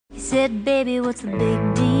said, baby, what's the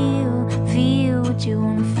big deal? Feel what you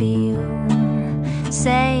wanna feel.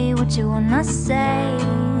 Say what you wanna say.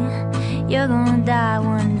 You're gonna die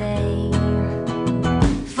one day.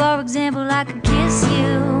 For example, I could kiss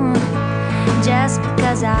you just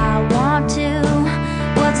because I want to.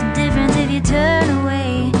 What's the difference if you turn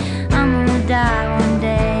away? I'm gonna die one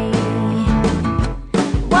day.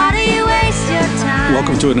 Why do you waste your time?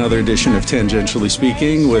 Welcome to another edition of Tangentially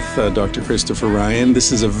Speaking with Dr. Christopher Ryan.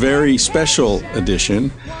 This is a very special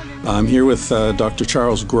edition. I'm here with Dr.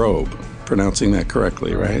 Charles Grob, pronouncing that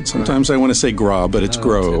correctly, right? Sometimes I want to say Grob, but it's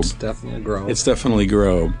Grob. It's definitely Grob. It's definitely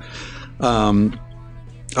Grob.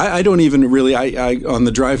 I don't even really, on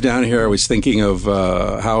the drive down here, I was thinking of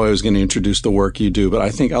how I was going to introduce the work you do, but I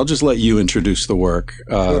think I'll just let you introduce the work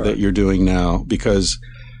that you're doing now, because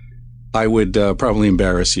I would probably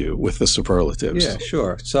embarrass you with the superlatives. Yeah,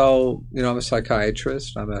 sure. So, I'm a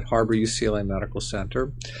psychiatrist. I'm at Harbor UCLA Medical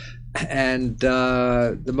Center. And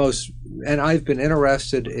I've been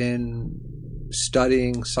interested in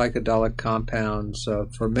studying psychedelic compounds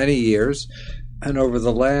for many years. And over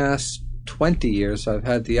the last 20 years, I've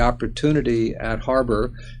had the opportunity at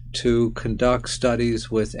Harbor to conduct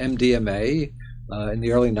studies with MDMA. In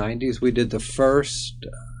the early 90s, we did the first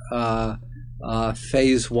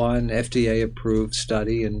phase 1 FDA-approved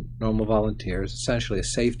study in normal volunteers, essentially a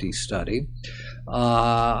safety study.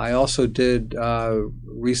 I also did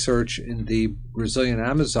research in the Brazilian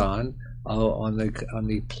Amazon on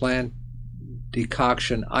the plant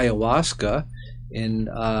decoction ayahuasca in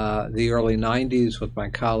the early 90s with my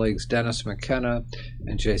colleagues Dennis McKenna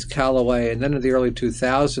and Jace Calloway. And then in the early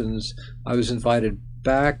 2000s, I was invited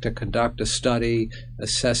back to conduct a study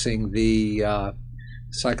assessing the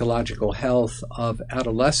psychological health of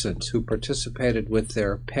adolescents who participated with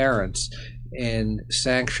their parents in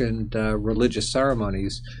sanctioned religious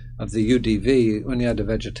ceremonies of the UDV, Unidade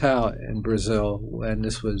Vegetal, in Brazil, and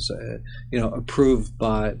this was, approved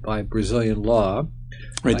by Brazilian law.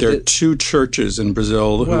 Right, there are two churches in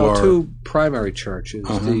Brazil who are... two primary churches,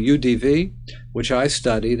 the UDV, which I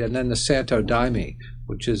studied, and then the Santo Daime,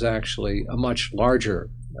 which is actually a much larger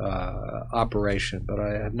operation, but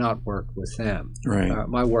I have not worked with them. Right.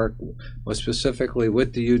 My work was specifically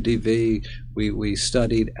with the UDV. We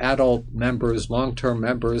studied adult members, long-term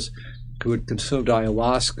members who had consumed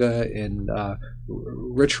ayahuasca in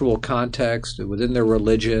ritual context within their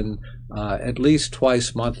religion at least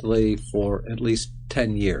twice monthly for at least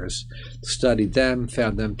 10 years. Studied them,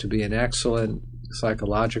 found them to be an excellent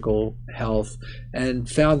psychological health, and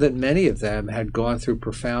found that many of them had gone through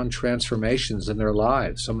profound transformations in their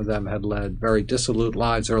lives. Some of them had led very dissolute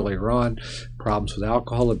lives earlier on, problems with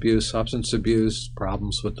alcohol abuse, substance abuse,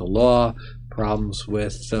 problems with the law, problems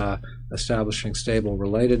with establishing stable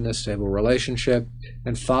relatedness, stable relationship.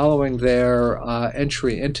 And following their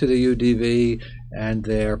entry into the UDV and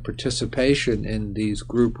their participation in these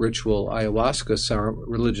group ritual ayahuasca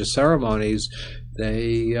religious ceremonies,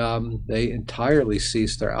 they entirely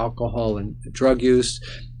ceased their alcohol and drug use.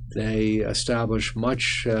 They established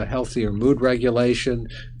much healthier mood regulation.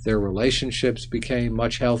 Their relationships became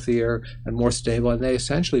much healthier and more stable, and they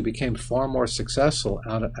essentially became far more successful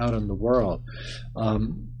out in the world.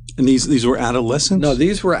 And these were adolescents? No,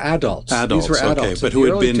 these were adults. Adults, these were adults. okay. But who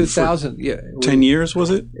had been 2000, for 10 years, was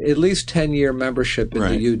it? At least 10-year membership in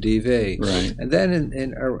the UDV. Right. And then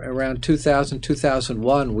in around 2000,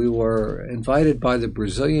 2001, we were invited by the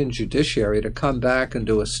Brazilian judiciary to come back and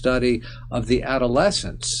do a study of the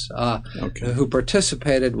adolescents who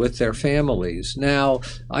participated with their families. Now,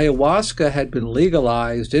 ayahuasca had been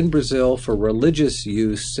legalized in Brazil for religious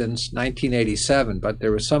use since 1987, but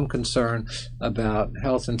there was some concern about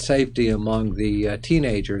health and safety among the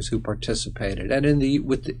teenagers who participated. And at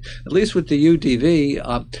least with the UDV,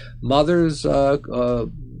 mothers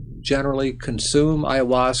generally consume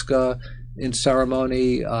ayahuasca in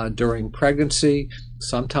ceremony during pregnancy.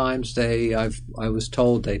 Sometimes I was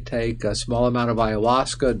told they take a small amount of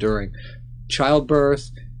ayahuasca during childbirth.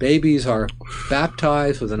 Babies are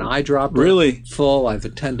baptized with an eyedropper full. I've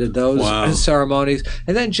attended those ceremonies.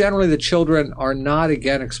 And then generally the children are not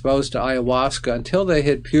again exposed to ayahuasca until they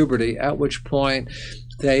hit puberty, at which point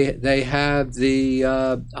they have the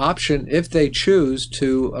option, if they choose,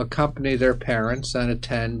 to accompany their parents and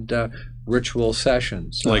attend ritual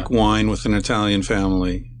sessions. Like wine with an Italian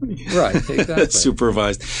family. Right, exactly.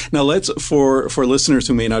 Supervised. Now for listeners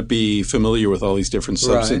who may not be familiar with all these different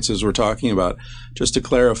substances we're talking about, just to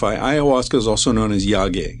clarify, ayahuasca is also known as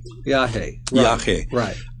yagé. Yagé. Yagé.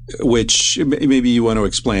 Right. which maybe you want to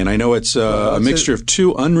explain. I know it's a mixture of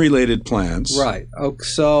two unrelated plants. Right. Okay,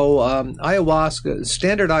 so ayahuasca,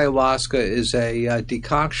 standard ayahuasca is a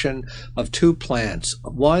decoction of two plants.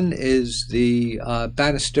 One is the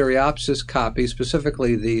Banisteriopsis caapi,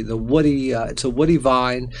 specifically the woody, it's a woody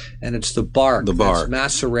vine, and it's the bark that's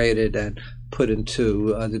macerated and put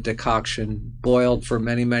into the decoction, boiled for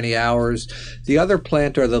many, many hours. The other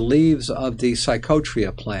plant are the leaves of the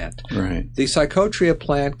psychotria plant. Right. The psychotria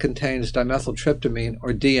plant contains dimethyltryptamine,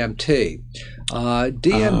 or DMT.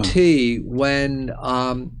 DMT, when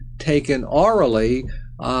taken orally,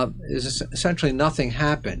 is essentially nothing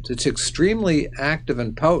happens. It's extremely active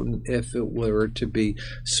and potent if it were to be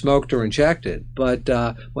smoked or injected. But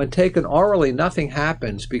when taken orally, nothing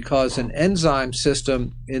happens because an enzyme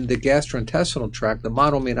system in the gastrointestinal tract, the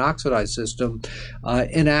monoamine oxidase system,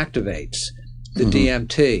 inactivates the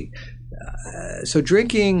DMT. So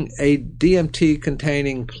drinking a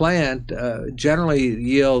DMT-containing plant generally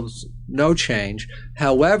yields no change.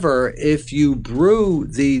 However, if you brew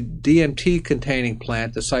the DMT-containing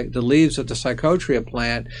plant, the leaves of the psychotria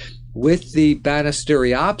plant, with the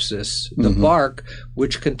Banisteriopsis, the bark,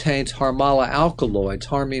 which contains harmala alkaloids,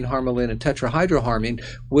 harmine, harmaline, and tetrahydroharmine,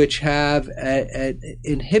 which have an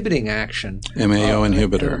inhibiting action. MAO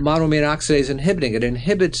inhibitor. Monoamine oxidase inhibiting. It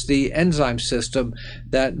inhibits the enzyme system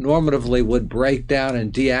that normatively would break down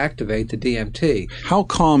and deactivate the DMT. How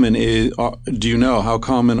common do you know how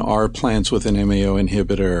common are plants with an MAO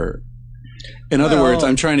inhibitor? In other words,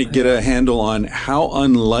 I'm trying to get a handle on how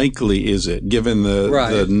unlikely is it, given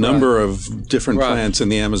the number of different plants in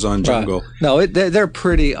the Amazon jungle. No, they're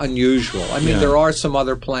pretty unusual. I mean, there are some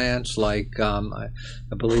other plants like I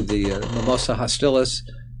believe the Mimosa hostilis.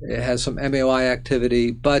 It has some MAOI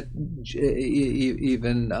activity, but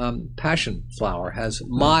even passion flower has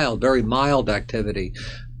very mild activity.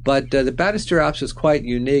 But the Banisteriopsis is quite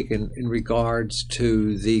unique in regards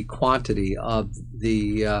to the quantity of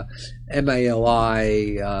the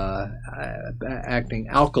MAOI acting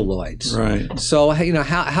alkaloids. Right. So,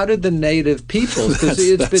 how did the native peoples, because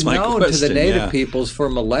it's been known to the native peoples for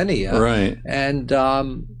millennia. Right. And,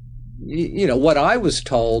 what I was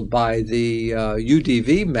told by the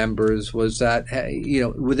UDV members was that,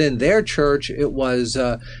 within their church, it was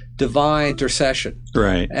divine intercession.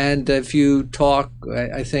 Right. And if you talk,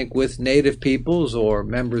 I think, with native peoples or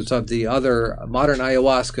members of the other modern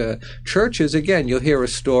ayahuasca churches, again, you'll hear a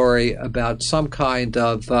story about some kind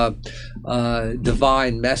of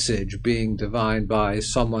divine message being divined by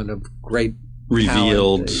someone of great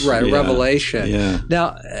revealed talent, revelation. Yeah.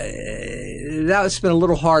 Now, that's been a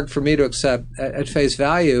little hard for me to accept at face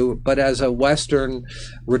value, but as a Western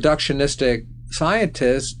reductionistic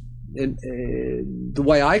scientist, the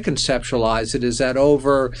way I conceptualize it is that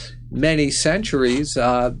over many centuries,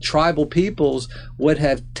 tribal peoples would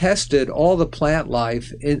have tested all the plant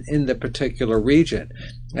life in the particular region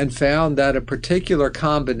and found that a particular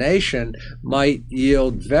combination might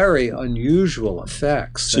yield very unusual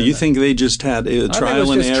effects. So you think they just had a trial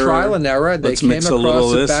and error? Trial and error. They came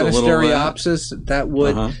across a Banisteriopsis that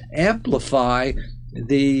would amplify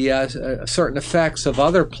the certain effects of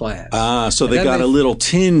other plants. So they got a little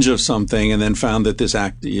tinge of something and then found that this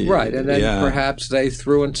right, and then perhaps they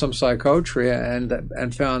threw in some psychotria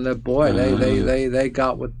and found that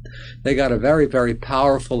they got a very, very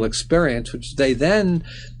powerful experience, which they then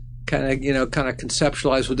kind of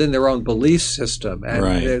conceptualize within their own belief system,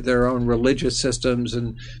 and their own religious systems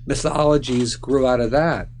and mythologies grew out of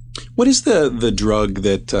that. What is the drug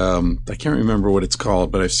that I can't remember what it's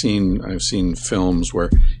called, but I've seen films where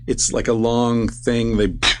it's like a long thing they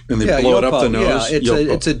blow it up the nose. Yeah,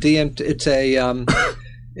 it's a DMT.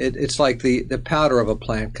 It's like the powder of a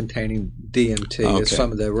plant containing DMT, as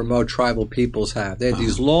some of the remote tribal peoples have. They have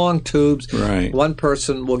these long tubes. Right. One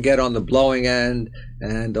person will get on the blowing end,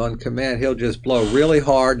 and on command, he'll just blow really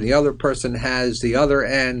hard. And the other person has the other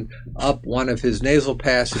end up one of his nasal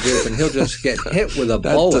passages, and he'll just get hit with a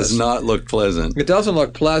bolus. That does not look pleasant. It doesn't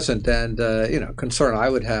look pleasant, and concern I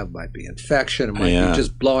would have might be infection. It might be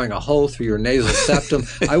just blowing a hole through your nasal septum.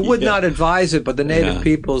 I would not advise it, but the native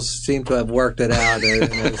peoples seem to have worked it out in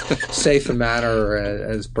as safe a manner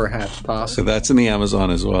as perhaps possible. So that's in the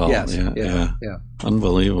Amazon as well. Yes. Yeah.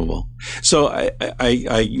 Unbelievable. So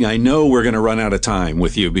I know we're going to run out of time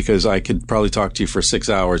with you because I could probably talk to you for 6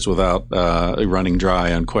 hours without running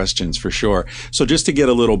dry on questions for sure. So just to get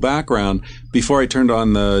a little background, before I turned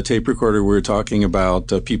on the tape recorder, we were talking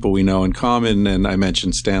about people we know in common, and I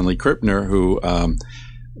mentioned Stanley Krippner, who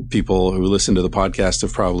people who listen to the podcast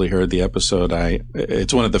have probably heard the episode.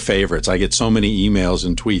 It's one of the favorites. I get so many emails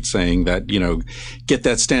and tweets saying that, get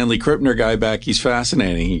that Stanley Krippner guy back. He's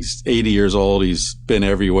fascinating. He's 80 years old. He's been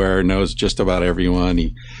everywhere, knows just about everyone.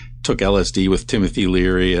 He took LSD with Timothy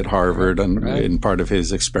Leary at Harvard in part of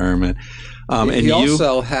his experiment. He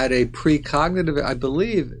also had a precognitive, I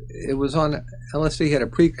believe it was on LSD, he had a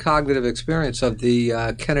precognitive experience of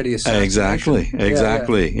the Kennedy assassination.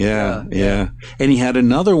 Exactly. Yeah. And he had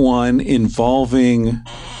another one involving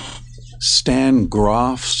Stan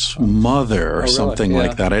Grof's mother or something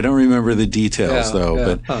like that. I don't remember the details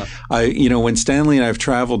though, but when Stanley and I have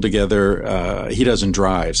traveled together, he doesn't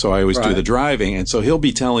drive, so I always do the driving, and so he'll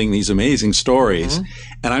be telling these amazing stories,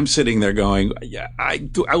 and I'm sitting there going,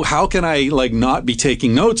 how can I not be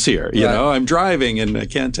taking notes here? You know, I'm driving and I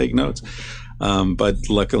can't take notes. But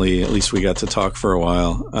luckily, at least we got to talk for a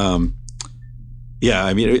while.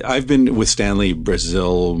 I've been with Stanley,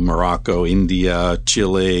 Brazil, Morocco, India,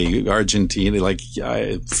 Chile, Argentina,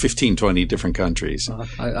 15, 20 different countries.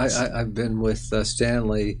 I've been with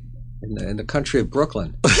Stanley in the country of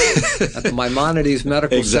Brooklyn at the Maimonides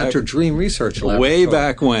Medical Center Dream Research Laboratory. Way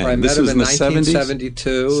back when. I met him in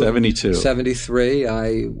 1972. 72. 73.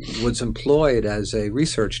 I was employed as a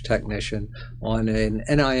research technician on an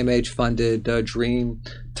NIMH-funded dream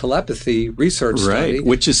telepathy research study.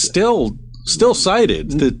 Which is still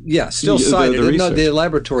cited. Still cited. The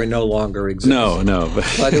laboratory no longer exists. No.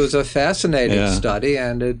 But it was a fascinating study,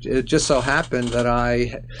 and it just so happened that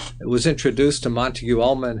I was introduced to Montague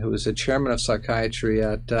Ullman, who was the chairman of psychiatry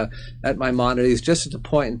at Maimonides, just at the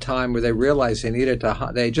point in time where they realized they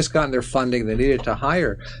had just gotten their funding, they needed to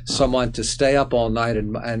hire someone to stay up all night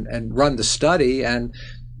and run the study, and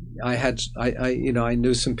I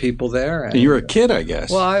knew some people there. And you were a kid, I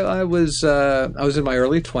guess. Well, I was in my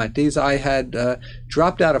early 20s. I had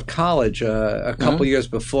dropped out of college a couple years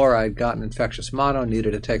before. I'd gotten infectious mono,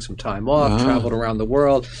 needed to take some time off, traveled around the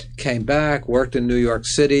world, came back, worked in New York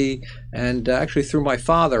City, and actually through my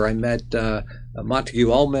father, I met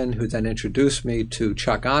Montague Ullman, who then introduced me to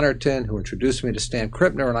Chuck Honorton, who introduced me to Stan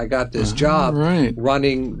Krippner, and I got this job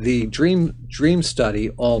running the dream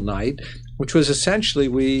study all night, which was essentially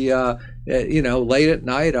late at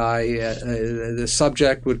night, the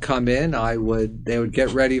subject would come in, they would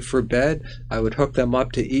get ready for bed, I would hook them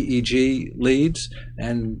up to EEG leads,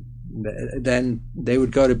 and then they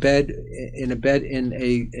would go to bed in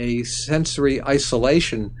a sensory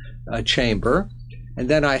isolation chamber. And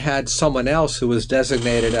then I had someone else who was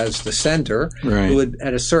designated as the sender, who would,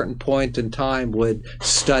 at a certain point in time, would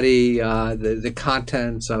study the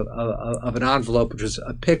contents of an envelope, which was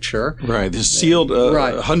a picture. Right. There's sealed,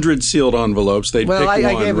 100 sealed envelopes. They'd pick one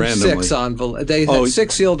randomly. I gave them 6 envelopes. They had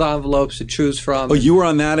 6 sealed envelopes to choose from. Oh, you were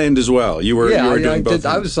on that end as well. You were doing both.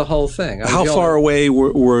 I was the whole thing. How far away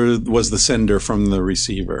was the sender from the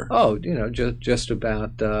receiver? Oh, just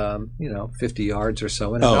about 50 yards or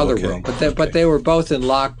so in another room. But they were both in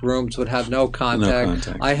locked rooms, would have no contact.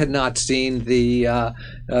 I had not seen the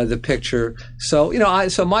picture, so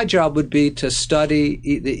my job would be to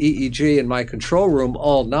study the EEG in my control room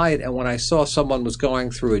all night. And when I saw someone was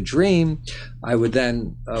going through a dream, I would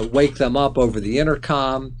then wake them up over the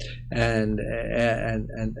intercom and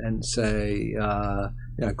say,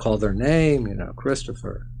 call their name,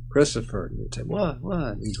 Christopher. And you'd say, what?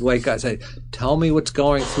 And you'd wake up and say, tell me what's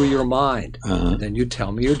going through your mind. Then you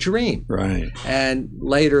tell me your dream. Right. And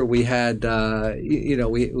later we had,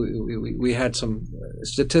 we had some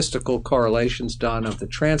statistical correlations done of the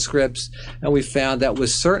transcripts, and we found that with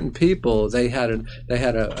certain people, they had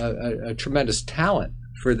a tremendous talent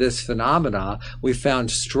for this phenomena. We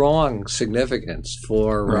found strong significance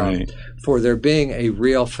for there being a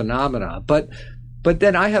real phenomena. But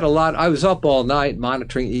then I was up all night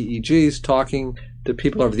monitoring EEGs, talking to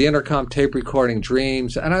people over the intercom, tape recording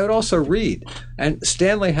dreams, and I would also read. And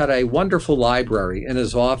Stanley had a wonderful library in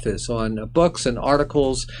his office on books and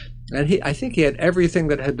articles, and I think he had everything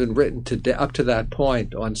that had been written up to that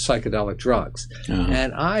point on psychedelic drugs.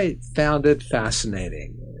 And I found it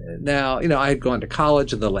fascinating. Now, I had gone to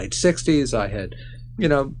college in the late 60s. I had,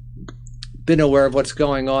 been aware of what's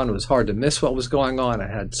going on. It was hard to miss what was going on. I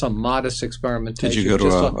had some modest experimentation. Did you go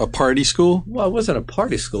to a party school? Well, it wasn't a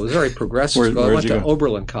party school. It was a very progressive school. I went to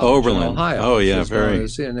Oberlin College in Ohio. Oh, yeah,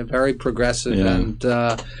 very progressive.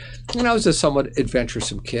 Yeah. And I was a somewhat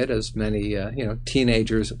adventuresome kid, as many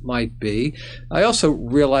teenagers might be. I also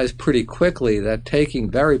realized pretty quickly that taking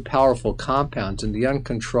very powerful compounds in the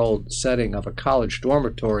uncontrolled setting of a college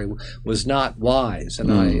dormitory was not wise,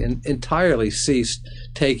 and I entirely ceased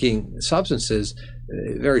taking substances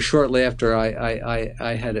very shortly after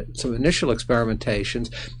I had some initial experimentations.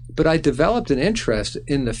 But I developed an interest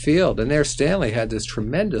in the field, and there Stanley had this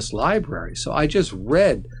tremendous library. So I just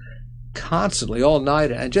read constantly all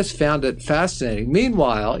night and just found it fascinating.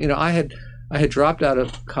 Meanwhile, I had dropped out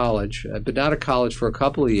of college, been out of college for a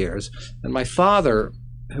couple of years, and my father,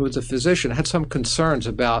 who was a physician, had some concerns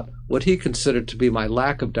about what he considered to be my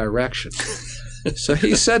lack of direction. So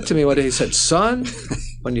he said to me one day, he said, "Son,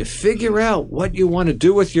 when you figure out what you want to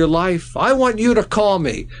do with your life, I want you to call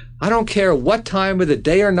me. I don't care what time of the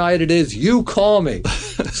day or night it is, you call me."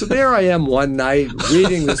 So there I am one night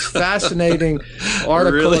reading this fascinating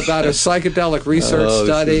article about a psychedelic research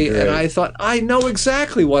study, and I thought, I know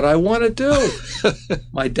exactly what I want to do.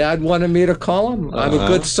 My dad wanted me to call him. I'm a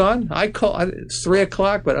good son. It's 3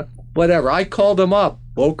 o'clock, but whatever. I called him up,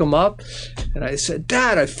 woke him up, and I said,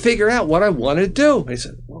 "Dad, I figured out what I want to do." And he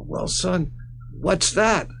said, well, son, what's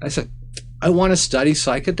that? I said, "I want to study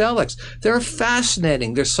psychedelics. They're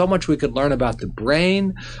fascinating. There's so much we could learn about the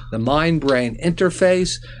brain, the mind-brain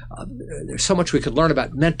interface. There's so much we could learn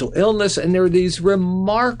about mental illness. And there are these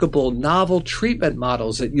remarkable novel treatment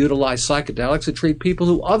models that utilize psychedelics to treat people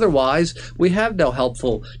who otherwise we have no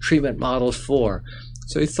helpful treatment models for."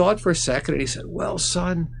 So he thought for a second and he said, "Well,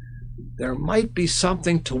 son, there might be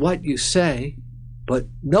something to what you say, but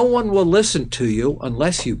no one will listen to you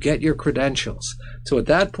unless you get your credentials." So at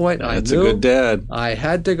that point, I knew a good dad. I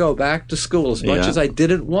had to go back to school. As much as I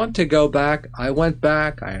didn't want to go back, I went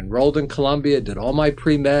back. I enrolled in Columbia, did all my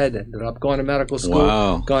pre-med, ended up going to medical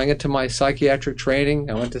school, going into my psychiatric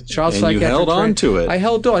training. I went to child psychiatric training. And you held on to it. I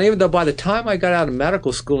held on, even though by the time I got out of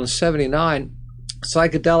medical school in 1979,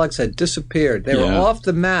 psychedelics had disappeared. They were off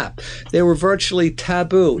the map. They were virtually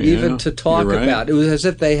taboo, even to talk about. It was as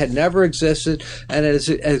if they had never existed, and as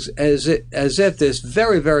if this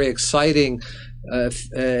very, very exciting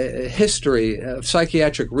history of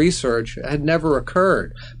psychiatric research had never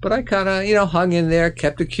occurred. But I kind of, hung in there,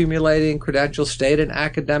 kept accumulating credentials, stayed in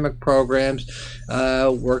academic programs,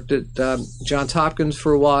 worked at Johns Hopkins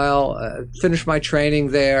for a while, finished my training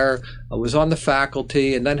there, was on the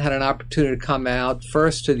faculty, and then had an opportunity to come out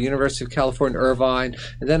first to the University of California, Irvine,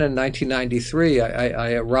 and then in 1993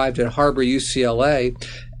 I arrived at Harbor, UCLA.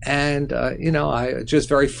 And, I was just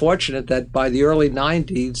very fortunate that by the early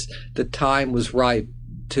 90s, the time was ripe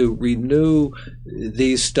to renew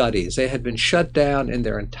these studies. They had been shut down in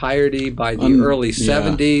their entirety by the early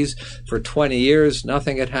 70s. For 20 years,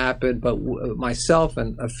 nothing had happened. But myself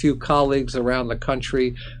and a few colleagues around the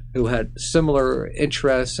country who had similar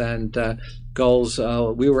interests and goals,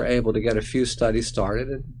 we were able to get a few studies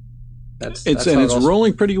started. And it's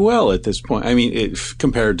rolling pretty well at this point. I mean,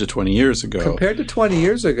 compared to 20 years ago. Compared to 20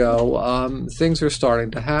 years ago, things are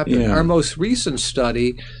starting to happen. Our most recent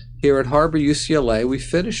study here at Harbor, UCLA, we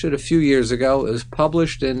finished it a few years ago. It was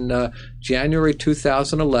published in January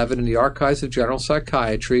 2011 in the Archives of General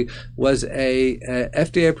Psychiatry, was a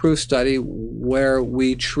FDA-approved study where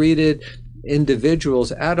we treated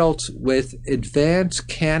individuals, adults with advanced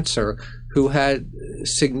cancer who had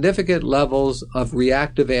significant levels of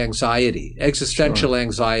reactive anxiety, existential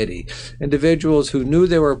anxiety, individuals who knew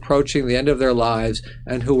they were approaching the end of their lives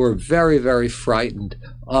and who were very, very frightened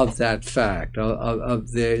of that fact,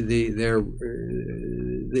 of the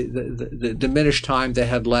diminished time they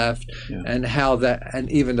had left, and how that, and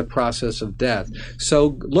even the process of death.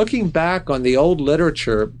 So looking back on the old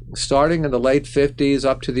literature, starting in the late 50s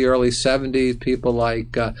up to the early 70s, people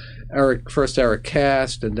like Eric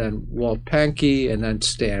Kast, and then Walt Pankey, and then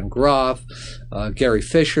Stan Grof, Gary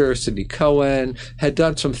Fisher, Sidney Cohen, had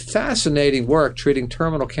done some fascinating work treating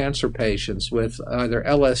terminal cancer patients with either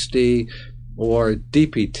LSD or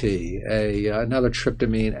DPT, another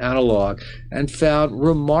tryptamine analog, and found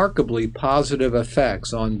remarkably positive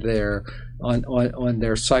effects on their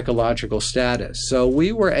psychological status. So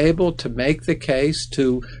we were able to make the case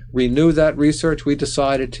to renew that research. We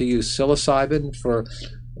decided to use psilocybin for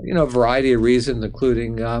a variety of reasons,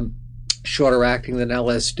 including shorter acting than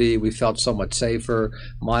LSD. We felt somewhat safer,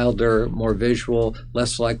 milder, more visual,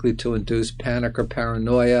 less likely to induce panic or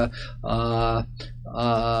paranoia,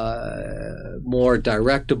 more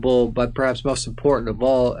directable, but perhaps most important of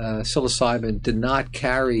all, psilocybin did not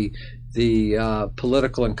carry the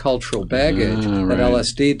political and cultural baggage that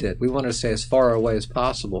LSD did. We wanted to stay as far away as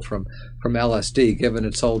possible from LSD, given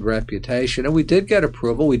its old reputation. And we did get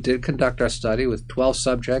approval. We did conduct our study with 12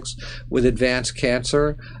 subjects with advanced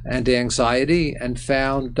cancer and anxiety, and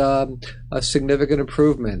found significant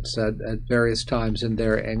improvements at various times in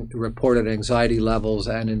their reported anxiety levels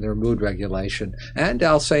and in their mood regulation, and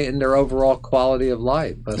I'll say in their overall quality of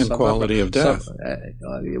life. And quality of death.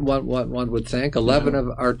 One would think 11 of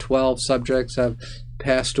our 12 subjects have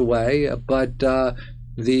passed away, but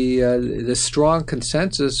the strong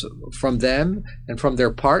consensus from them and from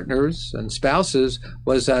their partners and spouses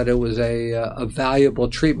was that it was a valuable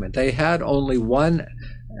treatment. They had only one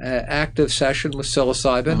active session with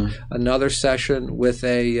psilocybin, another session with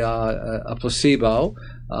a placebo.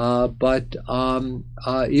 But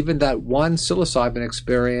even that one psilocybin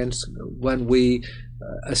experience, when we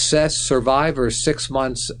assessed survivors 6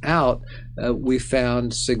 months out, we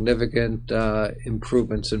found significant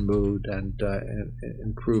improvements in mood and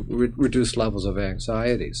reduced levels of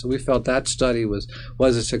anxiety. So we felt that study was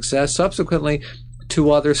a success. Subsequently,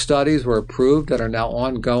 2 other studies were approved that are now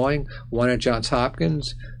ongoing, one at Johns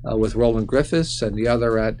Hopkins with Roland Griffiths and the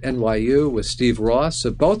other at NYU with Steve Ross. So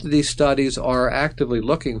both of these studies are actively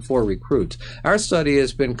looking for recruits. Our study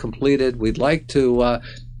has been completed. We'd like to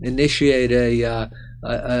initiate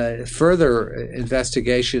further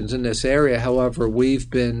investigations in this area. However, we've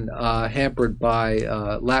been hampered by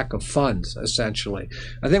lack of funds, essentially.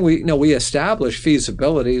 I think we established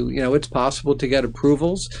feasibility. It's possible to get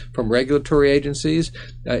approvals from regulatory agencies.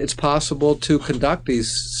 It's possible to conduct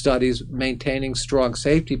these studies maintaining strong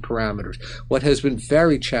safety parameters. What has been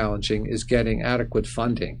very challenging is getting adequate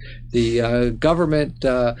funding. The government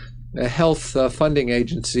health funding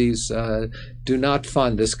agencies do not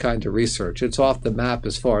fund this kind of research. It's off the map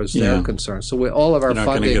as far as they're concerned. So all of our funding,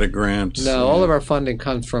 not going to get a grant. No, all of our funding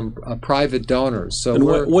comes from private donors. So and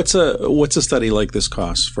what's a study like this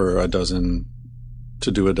cost for a dozen?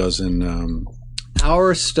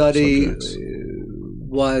 Our study subjects?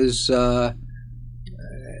 Was.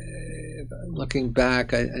 Looking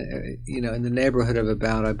back, in the neighborhood of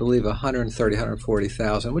about, I believe, 130,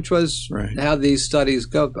 140,000, which was how these studies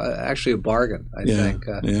go. Actually, a bargain, I think.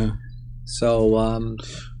 So,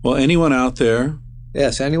 well, anyone out there?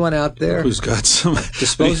 Yes, anyone out there who's got some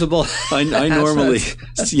disposable. I normally,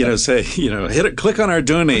 say, click on our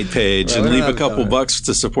donate page and leave a couple bucks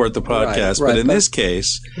to support the podcast. But in this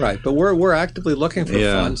case, but we're actively looking for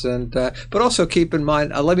funds, and but also keep in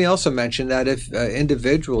mind. Let me also mention that if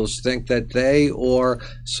individuals think that they or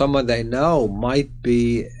someone they know might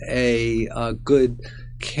be a good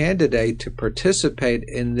candidate to participate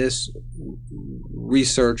in this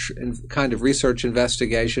research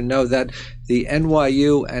investigation, know that the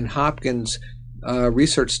NYU and Hopkins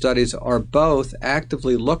research studies are both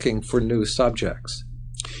actively looking for new subjects.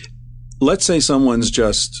 Let's say someone's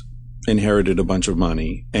just inherited a bunch of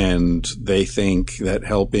money and they think that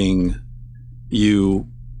helping you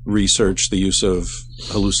research the use of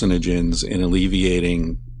hallucinogens in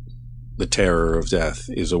alleviating the terror of death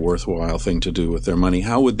is a worthwhile thing to do with their money.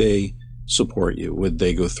 How would they support you? Would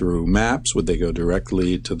they go through MAPS? Would they go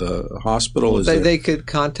directly to the hospital? They could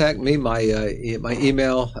contact me. My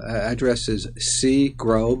email address is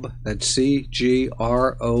cgrob, that's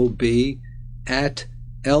CGROB, at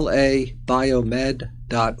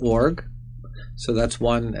labiomed.org. So that's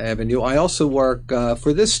one avenue. I also work,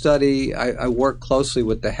 for this study, I work closely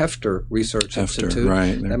with the Hefter Research Institute.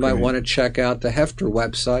 Right. They might want to check out the Hefter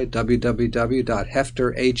website,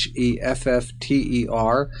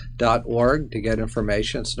 www.hefter.org, to get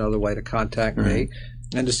information. It's another way to contact me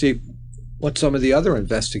and to see what some of the other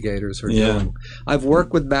investigators are doing. I've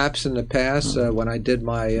worked with MAPS in the past. When I did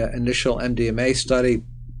my initial MDMA study,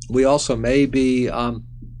 we also may be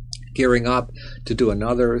gearing up to do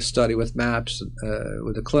another study with MAPS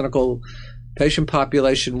with a clinical patient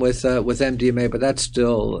population with MDMA, but that's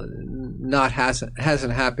still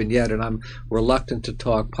hasn't happened yet, and I'm reluctant to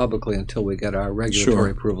talk publicly until we get our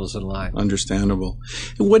regulatory approvals in line. Understandable.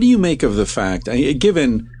 What do you make of the fact,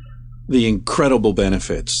 given the incredible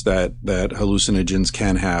benefits that hallucinogens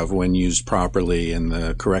can have when used properly in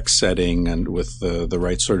the correct setting and with the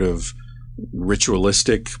right sort of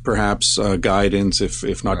ritualistic, perhaps, guidance,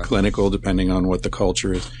 if not clinical, depending on what the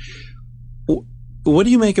culture is. What do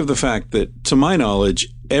you make of the fact that, to my knowledge,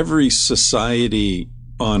 every society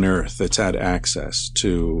on Earth that's had access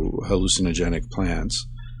to hallucinogenic plants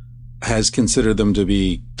has considered them to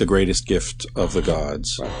be the greatest gift of the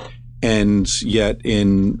gods? And yet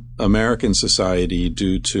in American society,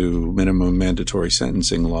 due to minimum mandatory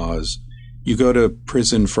sentencing laws, you go to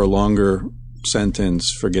prison for a longer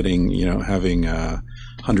sentence for having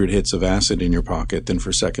 100 hits of acid in your pocket than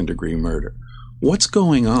for second-degree murder. What's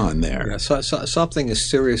going on there? So something is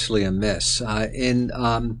seriously amiss. In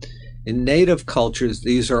native cultures,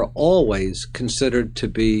 these are always considered to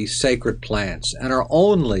be sacred plants and are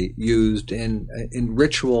only used in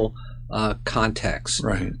ritual contexts.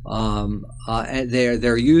 Right. And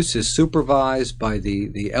their use is supervised by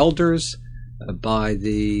the elders, by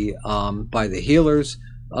the healers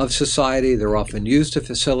of society. They're often used to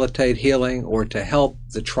facilitate healing or to help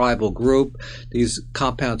the tribal group. These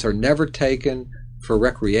compounds are never taken for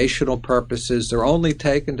recreational purposes. They're only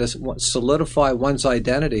taken to solidify one's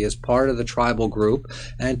identity as part of the tribal group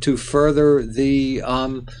and to further the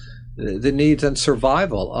needs and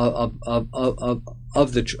survival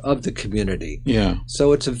of the community. Yeah.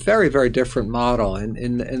 So it's a very, very different model.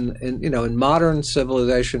 In modern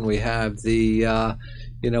civilization, we have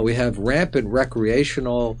we have rampant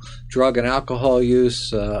recreational drug and alcohol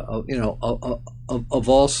use, of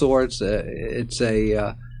all sorts. It's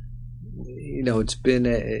been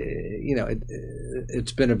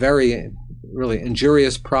a very really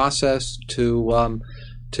injurious process to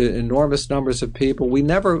enormous numbers of people. We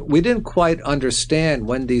didn't quite understand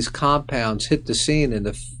when these compounds hit the scene in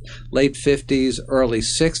the late 50s, early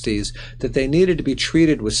 60s, that they needed to be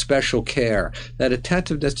treated with special care, that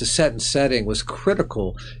attentiveness to set and setting was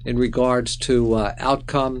critical in regards to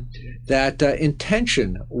outcome, that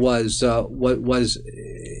intention was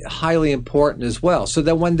highly important as well, so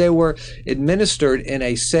that when they were administered in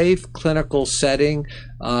a safe clinical setting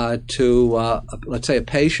to, let's say, a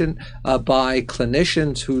patient by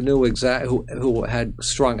clinicians who knew who had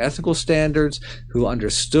strong ethical standards, who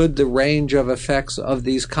understood the range of effects of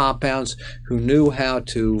these compounds, who knew how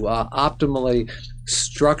to optimally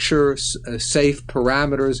structure safe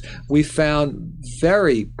parameters, we found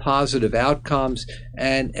very positive outcomes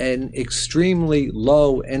and an extremely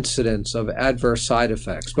low incidence of adverse side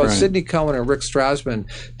effects. Both Sidney Cohen and Rick Strassman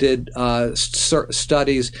did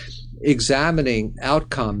studies examining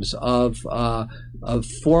outcomes of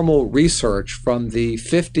formal research from the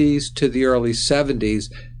 50s to the early 70s,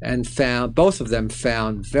 and both of them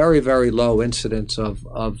found very, very low incidence of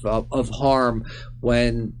harm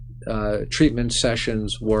when treatment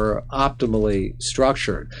sessions were optimally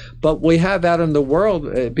structured. But we have out in the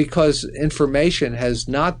world, because information has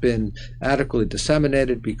not been adequately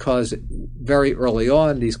disseminated, because very early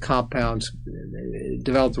on these compounds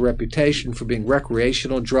developed a reputation for being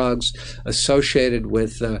recreational drugs associated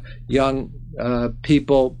with young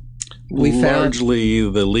people. We largely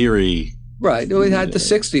found the Leary. Right. We had the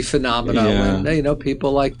 60 phenomenon when,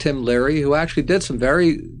 people like Tim Leary, who actually did some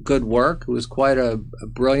very good work, who was quite had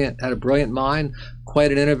a brilliant mind,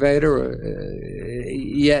 quite an innovator.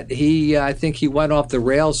 Yet I think he went off the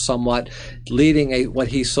rails somewhat, leading what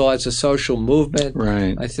he saw as a social movement.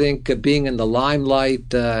 Right. I think being in the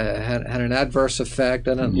limelight had an adverse effect,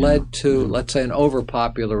 and it led to, let's say, an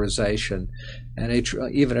overpopularization and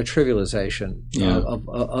even a trivialization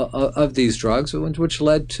of these drugs, which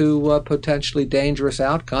led to potentially dangerous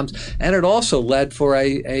outcomes. And it also led for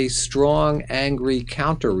a strong, angry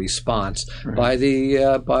counter response by the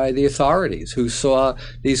authorities, who saw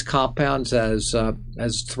these compounds as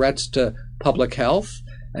threats to public health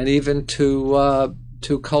and even to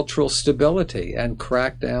cultural stability, and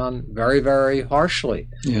cracked down very, very harshly.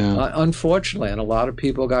 Unfortunately, and a lot of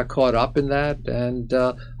people got caught up in that, and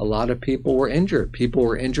a lot of people were injured. People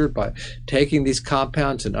were injured by taking these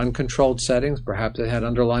compounds in uncontrolled settings. Perhaps they had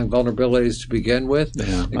underlying vulnerabilities to begin with,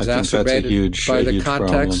 exacerbated by the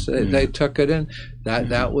context they took it in.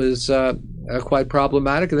 That was quite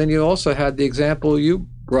problematic. And then you also had the example you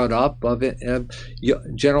brought up of it,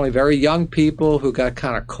 generally very young people who got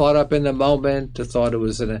kind of caught up in the moment, thought it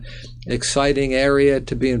was an exciting area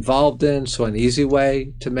to be involved in, so an easy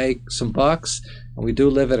way to make some bucks. And we do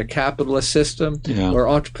live in a capitalist system where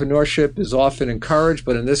entrepreneurship is often encouraged,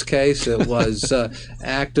 but in this case it was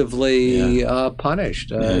actively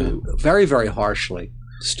punished very, very harshly.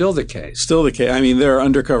 Still the case. I mean, there are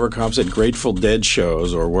undercover cops at Grateful Dead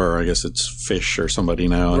shows, or where I guess it's Fish or somebody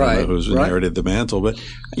now, I don't know who's inherited the mantle. But,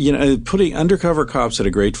 putting undercover cops at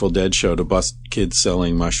a Grateful Dead show to bust kids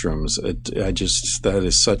selling mushrooms, that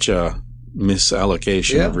is such a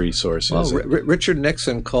misallocation of resources. Well, Richard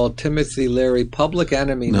Nixon called Timothy Leary public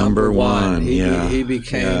enemy number one. He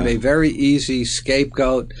became a very easy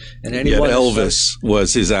scapegoat, and anyone. Yet Elvis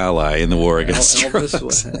was his ally in the war against drugs.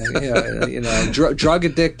 Elvis, drug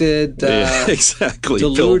addicted, exactly,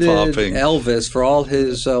 deluded pill-popping Elvis, for all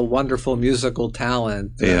his wonderful musical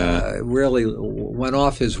talent, really went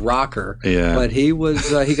off his rocker. But he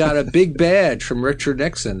got a big badge from Richard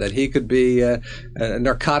Nixon that he could be a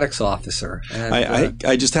narcotics officer. And,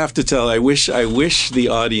 I just have to tell, I wish the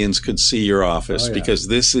audience could see your office, because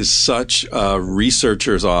this is such a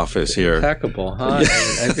researcher's office here. Impeccable, huh?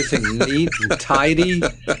 Everything neat and tidy.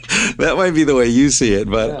 That might be the way you see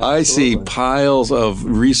it, but I see piles of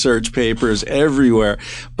research papers everywhere.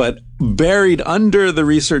 But buried under the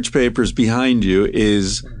research papers behind you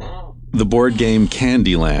is the board game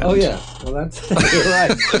Candyland. Oh, yeah. Well, that's you're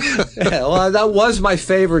right. Yeah, well, that was my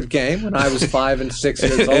favorite game when I was 5 and 6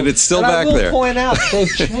 years old, and it's still back there. there. I will point out they've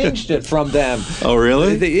changed it from them. Oh,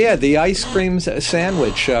 really? The ice cream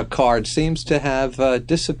sandwich card seems to have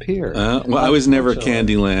disappeared. Well, I was never a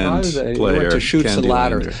Candyland player. Went to Chutes and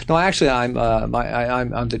Ladders. Ladders. No, actually, I'm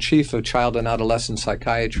the chief of child and adolescent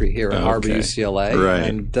psychiatry here at Harbor UCLA, right.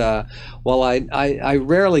 and while I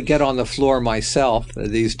rarely get on the floor myself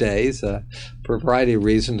these days. For a variety of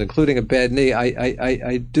reasons, including a bad knee,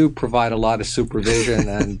 I do provide a lot of supervision,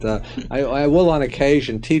 and I will on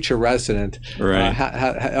occasion teach a resident, right.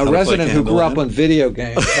 A resident who grew up on video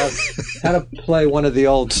games, how to play one of the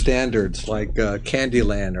old standards like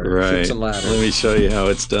Candyland or Chutes and Ladders. Let me show you how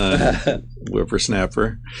it's done,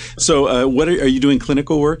 whippersnapper. So, what are you doing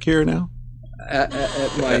clinical work here now? At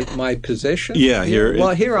my position? Yeah, here.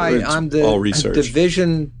 Well, here I'm the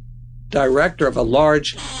division director of a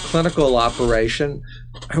large clinical operation.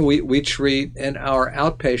 We treat in our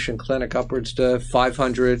outpatient clinic upwards to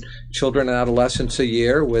 500 children and adolescents a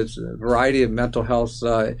year with a variety of mental health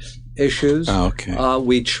issues. Okay.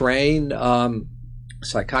 We train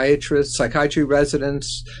psychiatrists, psychiatry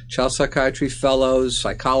residents, child psychiatry fellows,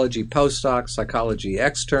 psychology postdocs, psychology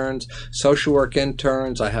externs, social work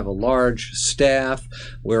interns. I have a large staff.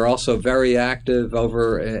 We're also very active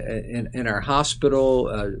over in our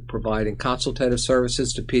hospital, providing consultative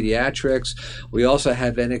services to pediatrics. We also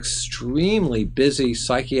have an extremely busy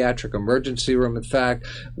psychiatric emergency room. In fact,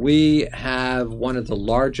 we have one of the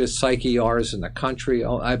largest psych ERs in the country.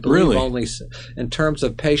 I believe only in terms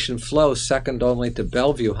of patient flow, second only to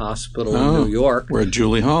Bellevue Hospital in New York, where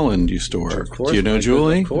Julie Holland used to work. Of course, do you know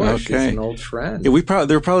Julie? Of course, okay. She's an old friend. Yeah,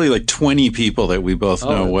 there are probably like 20 people that we both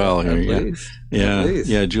know well here.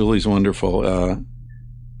 Yeah, Julie's wonderful.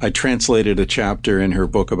 I translated a chapter in her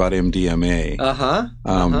book about MDMA.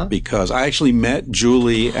 Because I actually met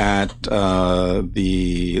Julie at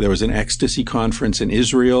there was an ecstasy conference in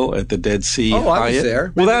Israel at the Dead Sea Hyatt. I was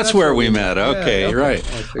there. Well, that's where we met. Okay, right.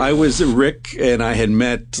 I was Rick, and I had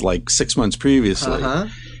met like 6 months previously.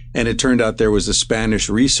 And it turned out there was a Spanish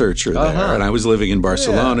researcher there, and I was living in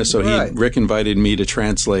Barcelona, so Rick invited me to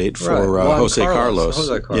translate for Jose Carlos.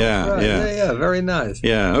 Yeah, very nice.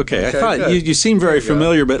 Yeah, okay. I thought you seemed very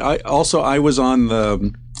familiar, but I was on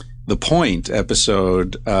the Point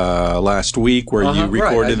episode last week where you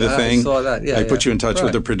recorded the thing. I saw that. I put you in touch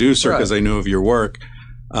with the producer because I knew of your work.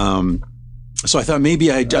 So I thought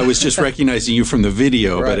maybe I was just recognizing you from the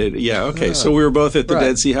video, but So we were both at the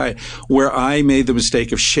Dead Sea High, where I made the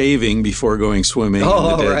mistake of shaving before going swimming in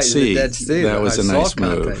the Dead Sea. The Dead Sea. That was a nice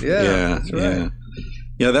move. Yeah,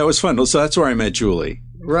 that was fun. So that's where I met Julie.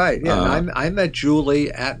 Right. Yeah, I met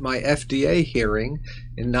Julie at my FDA hearing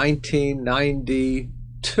in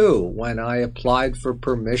 1992 when I applied for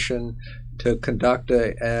permission to conduct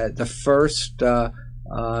the first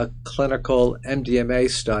clinical MDMA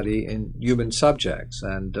study in human subjects,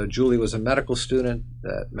 and Julie was a medical student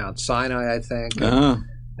at Mount Sinai, I think. And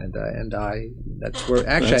that's where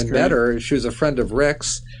actually I met her. She was a friend of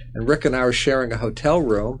Rick's, and Rick and I were sharing a hotel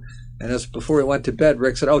room. And before we went to bed,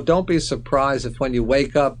 Rick said, "Oh, don't be surprised if when you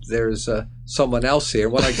wake up, there's someone else here."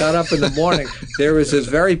 When I got up in the morning, there was this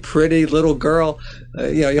very pretty little girl,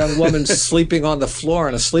 young woman sleeping on the floor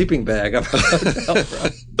in a sleeping bag.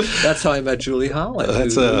 That's how I met Julie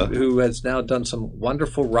Holland, who has now done some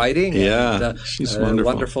wonderful writing. Yeah, she's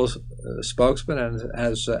wonderful. Wonderful spokesman and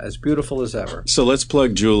as beautiful as ever. So let's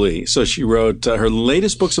plug Julie. So she wrote her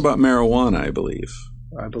latest book's about marijuana, I believe.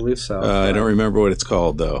 I believe so. I don't remember what it's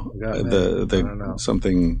called, though. I don't know.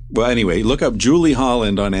 Something. Well, anyway, look up Julie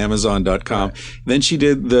Holland on Amazon.com. Right. Then she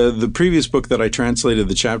did the previous book that I translated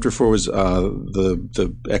the chapter for was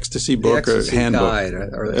the ecstasy book or handbook guide,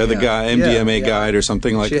 or the guy MDMA guide or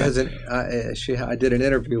something like that. I did an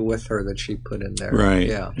interview with her that she put in there.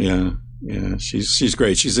 Right. Yeah, she's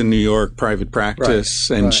great. She's in New York, private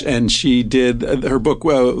practice, and she did her book.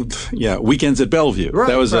 Weekends at Bellevue.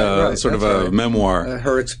 That was sort of a memoir.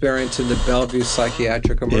 Her experience in the Bellevue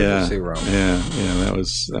psychiatric emergency room. Yeah,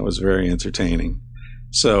 that was very entertaining.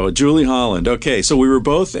 So Julie Holland. Okay, so we were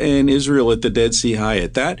both in Israel at the Dead Sea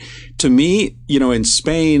Hyatt. That, to me, in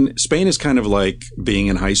Spain is kind of like being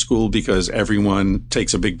in high school because everyone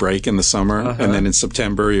takes a big break in the summer, and then in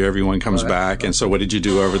September everyone comes back. And so, what did you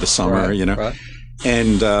do over the summer?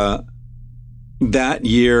 And That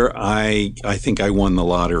year, I think I won the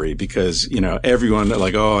lottery because, everyone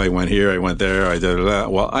like, oh, I went here, I went there, I did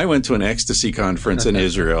that. Well, I went to an ecstasy conference in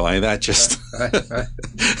Israel. That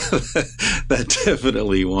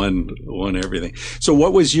definitely won everything. So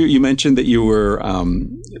what was you mentioned that you were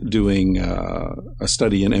doing a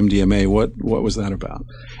study in MDMA. What was that about?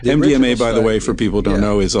 MDMA, by the way, for people who don't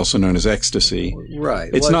know, is also known as ecstasy. Right.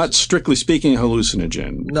 It's not strictly speaking a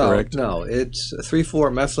hallucinogen, correct? No, it's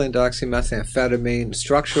 3,4-methylenedioxymethamphetamine.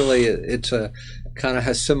 Structurally, it's kind of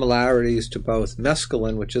has similarities to both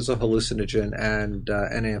mescaline, which is a hallucinogen, and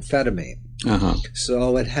an amphetamine. Uh-huh.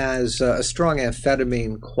 So it has a strong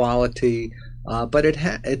amphetamine quality, but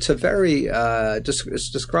it's a very it's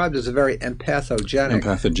described as a very empathogenic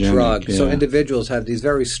drug. Yeah. So individuals have these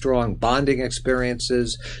very strong bonding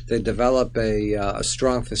experiences. They develop a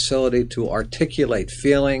strong facility to articulate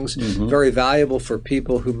feelings. Mm-hmm. Very valuable for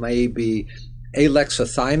people who may be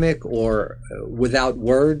alexithymic or without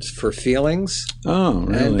words for feelings. Oh,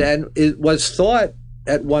 really? And then it was thought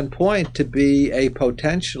at one point to be a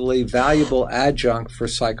potentially valuable adjunct for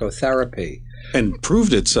psychotherapy. And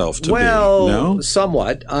proved itself to be, no?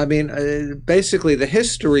 Somewhat. I mean, basically the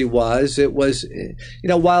history was,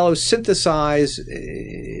 while it was synthesized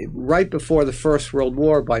right before the First World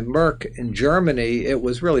War by Merck in Germany, it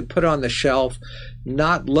was really put on the shelf,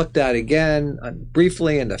 not looked at again,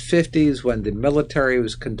 briefly in the 50s when the military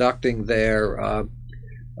was conducting their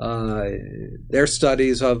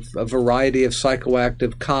studies of a variety of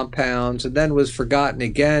psychoactive compounds, and then was forgotten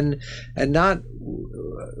again and not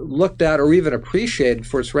looked at or even appreciated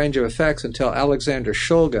for its range of effects until Alexander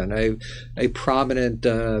Shulgin, a prominent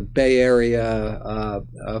Bay Area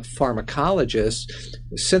pharmacologist,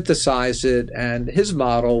 synthesized it. And his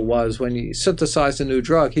model was when he synthesized a new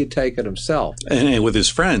drug, he'd take it himself. And with his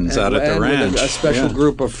friends out at the ranch. With a special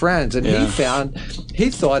group of friends. And he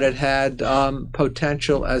thought it had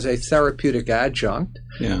potential as a therapeutic adjunct.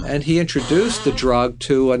 Yeah. And he introduced the drug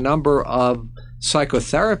to a number of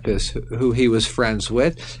psychotherapists who he was friends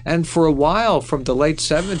with. And for a while, from the late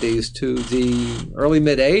 70s to the early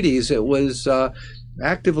mid-80s, it was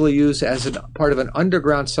actively used as part of an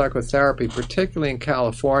underground psychotherapy, particularly in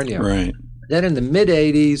California. Right. Then in the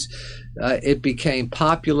mid-80s, it became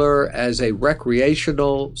popular as a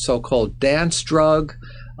recreational so-called dance drug.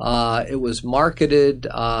 It was marketed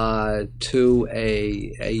to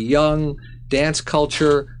a young dance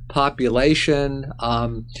culture population.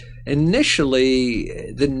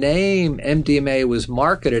 Initially, the name MDMA was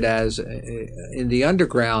marketed as in the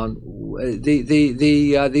underground.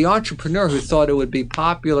 The entrepreneur who thought it would be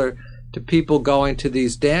popular to people going to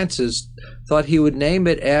these dances thought he would name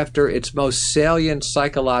it after its most salient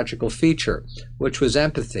psychological feature, which was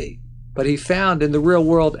empathy. But he found in the real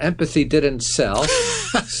world empathy didn't sell,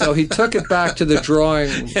 so he took it back to the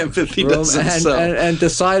drawing room and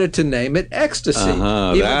decided to name it ecstasy,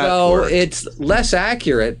 even though it's less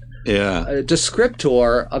accurate. Yeah. A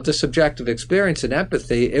descriptor of the subjective experience in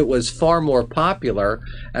empathy, it was far more popular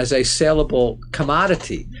as a saleable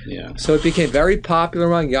commodity. Yeah. So it became very popular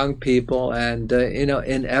among young people, and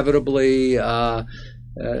inevitably,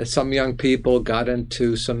 some young people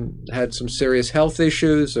had some serious health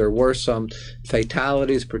issues. There were some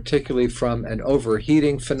fatalities, particularly from an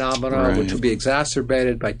overheating phenomenon, which would be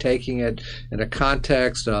exacerbated by taking it in a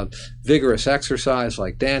context of vigorous exercise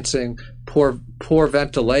like dancing, poor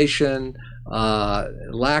ventilation,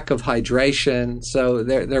 lack of hydration. So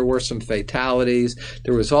there were some fatalities.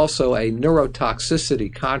 There was also a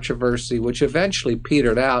neurotoxicity controversy, which eventually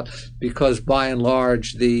petered out because, by and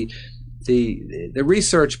large, the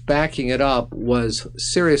research backing it up was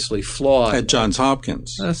seriously flawed. At Johns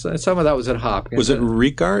Hopkins. Some of that was at Hopkins. Was it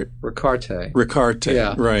Ricarte? Ricarte,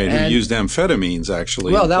 yeah. Right, who used amphetamines,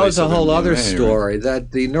 actually. Well, that was a whole other story,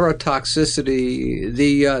 that the neurotoxicity,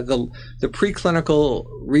 the preclinical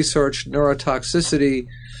research neurotoxicity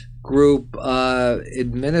group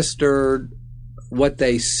administered what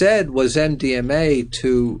they said was MDMA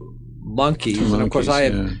to monkeys. And, of course,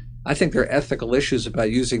 I think there are ethical issues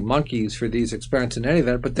about using monkeys for these experiments in any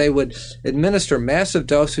event, but they would administer massive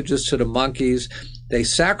dosages to the monkeys. They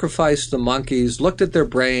sacrificed the monkeys, looked at their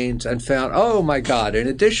brains, and found, oh my God, in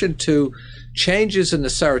addition to changes in the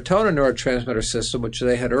serotonin neurotransmitter system, which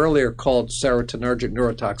they had earlier called serotonergic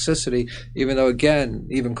neurotoxicity, even though, again,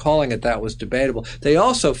 even calling it that was debatable, they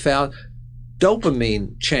also found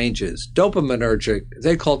dopamine changes, dopaminergic.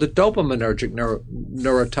 They called it dopaminergic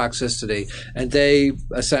neurotoxicity. And they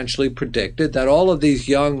essentially predicted that all of these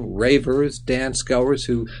young ravers, dance goers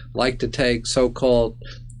who like to take so-called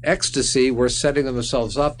ecstasy were setting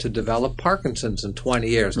themselves up to develop Parkinson's in 20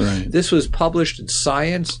 years. Right. This was published in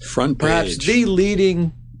Science. Front page. Perhaps the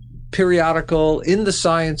leading periodical in the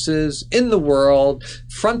sciences, in the world,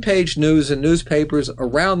 front page news in newspapers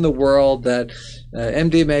around the world that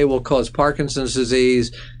MDMA will cause Parkinson's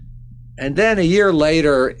disease. And then a year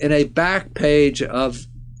later, in a back page of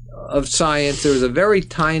Science, there was a very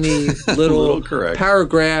tiny little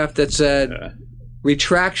paragraph that said,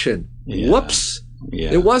 retraction. Yeah. Whoops.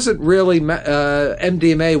 Yeah. It wasn't really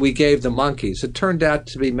MDMA we gave the monkeys. It turned out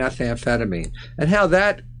to be methamphetamine. And how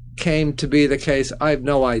that came to be the case, I have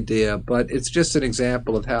no idea, but it's just an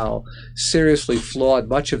example of how seriously flawed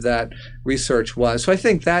much of that research was. So I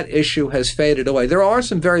think that issue has faded away. There are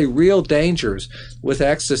some very real dangers with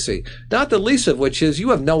ecstasy, not the least of which is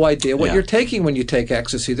you have no idea what you're taking when you take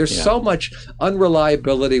ecstasy. There's so much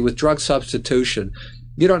unreliability with drug substitution.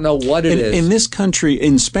 You don't know what it is. In this country,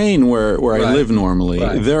 in Spain, where I live normally,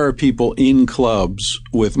 there are people in clubs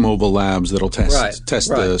with mobile labs that'll test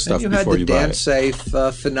the stuff before you buy it. You had the dance-safe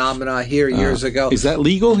phenomena here years ago. Is that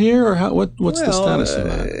legal here, or what's the status of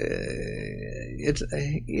that? It's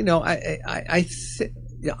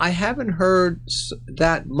I haven't heard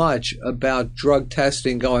that much about drug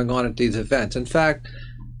testing going on at these events. In fact,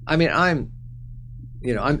 I mean, I'm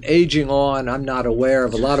aging on. I'm not aware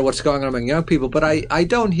of a lot of what's going on among young people, but I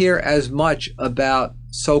don't hear as much about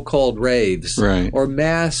so-called raves or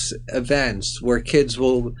mass events where kids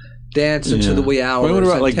will dance into the wee hours. What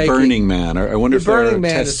about Burning Man? I wonder if Burning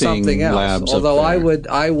Man is something else. Labs although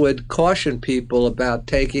I would caution people about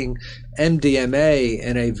taking MDMA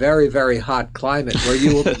in a very, very hot climate where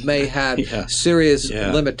you may have serious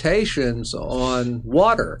limitations on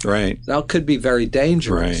water. Right. That could be very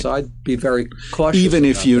dangerous. Right. So I'd be very cautious. Even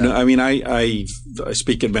if you know, I mean, I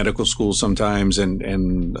speak at medical school sometimes,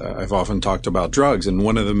 and I've often talked about drugs. And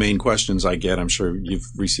one of the main questions I get, I'm sure you've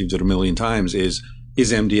received it a million times, is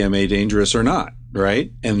MDMA dangerous or not?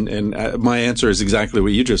 Right? And my answer is exactly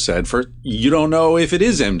what you just said. First, you don't know if it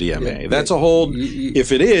is MDMA. That's a whole,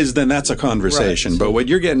 if it is, then that's a conversation. Right. But what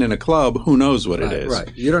you're getting in a club, who knows what it is?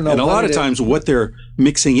 Right. You don't know. And a lot of times what they're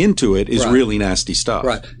mixing into it is really nasty stuff.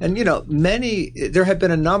 Right. And, there have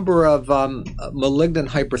been a number of malignant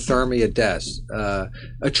hyperthermia deaths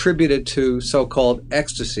attributed to so-called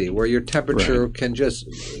ecstasy, where your temperature can just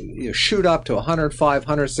shoot up to 105,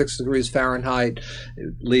 106 degrees Fahrenheit,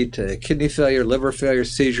 lead to kidney failure, liver failure,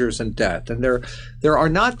 seizures, and death. And there are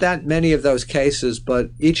not that many of those cases, but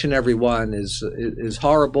each and every one is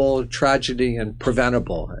horrible, tragedy, and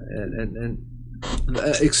preventable, and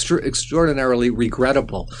extraordinarily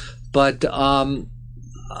regrettable. But I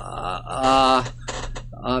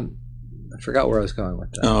forgot where I was going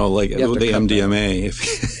with that. Oh, like the MDMA.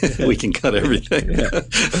 If we can cut everything.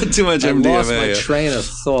 Too much MDMA. I lost my train of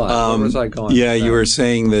thought. Where was I going? Yeah, you were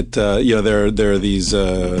saying that there are these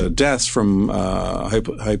deaths from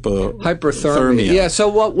hyperthermia. Yeah. So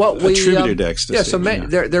what we attributed to ecstasy. Yeah. So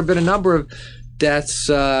there have been a number of deaths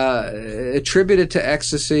attributed to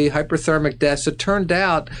ecstasy, hyperthermic deaths. It turned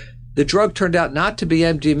out. The drug turned out not to be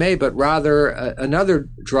MDMA, but rather another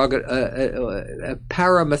drug,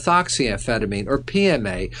 paramethoxyamphetamine, or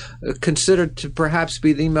PMA, considered to perhaps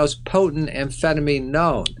be the most potent amphetamine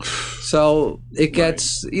known. So it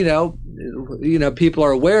gets, people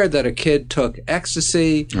are aware that a kid took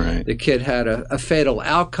ecstasy. Right. The kid had a fatal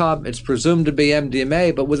outcome. It's presumed to be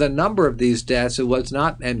MDMA, but with a number of these deaths, it was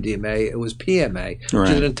not MDMA. It was PMA,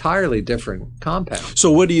 which is an entirely different compound. So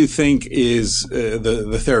what do you think is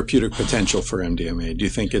the therapeutic potential for MDMA? Do you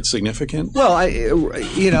think it's significant? Well,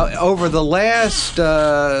 over the last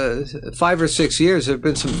 5 or 6 years, there have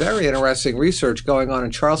been some very interesting research going on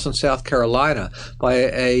in Charleston, South Carolina, by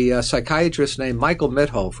a psychiatrist named Michael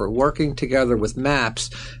Mithofer, working together with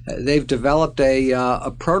MAPS. They've developed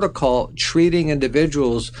a protocol treating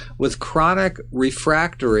individuals with chronic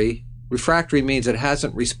refractory. Refractory means it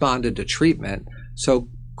hasn't responded to treatment. So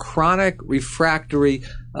chronic refractory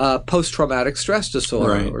post-traumatic stress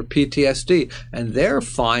disorder, or PTSD, and they're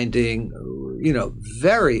finding,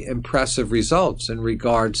 very impressive results in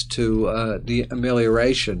regards to the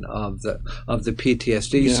amelioration of the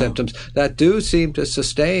PTSD symptoms that do seem to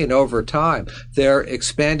sustain over time. They're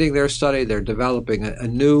expanding their study. They're developing a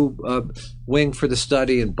new wing for the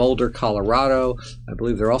study in Boulder, Colorado. I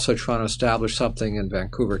believe they're also trying to establish something in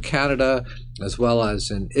Vancouver, Canada, as well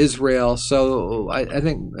as in Israel. So I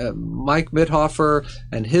think Mike Mithofer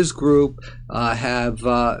and his group have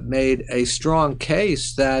made a strong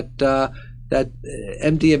case that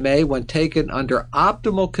MDMA, when taken under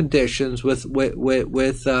optimal conditions with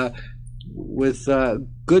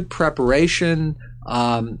good preparation,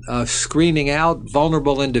 screening out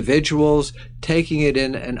vulnerable individuals, taking it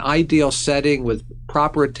in an ideal setting with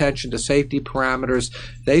proper attention to safety parameters,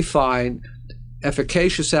 they find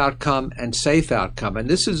efficacious outcome and safe outcome. And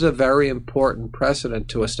this is a very important precedent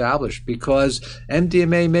to establish, because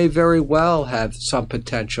MDMA may very well have some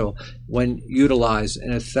potential when utilized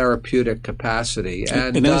in a therapeutic capacity.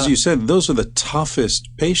 And as you said, those are the toughest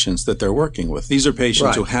patients that they're working with. These are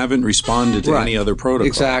patients who haven't responded to any other protocol.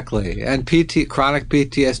 Exactly. And chronic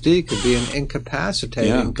PTSD could be an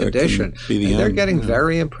incapacitating condition. And they're getting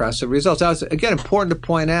very impressive results. Now, it's, again, important to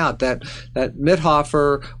point out that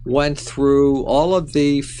Mithoefer went through all of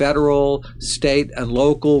the federal, state, and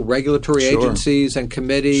local regulatory agencies and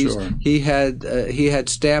committees. He had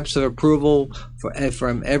stamps of approval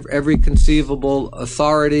from every conceivable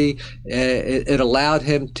authority. It allowed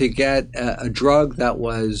him to get a drug that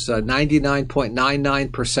was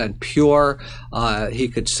 99.99% pure. He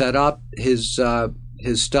could set up his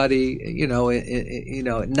study,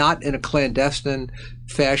 not in a clandestine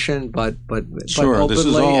fashion, but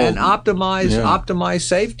openly, and optimize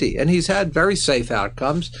safety. And he's had very safe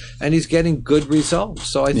outcomes, and he's getting good results.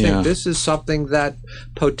 So I think this is something that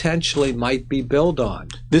potentially might be built on.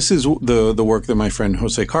 This is the work that my friend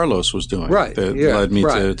Jose Carlos was doing. That led me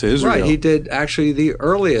to Israel. Right. He did actually the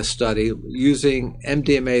earliest study using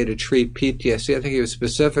MDMA to treat PTSD. I think he was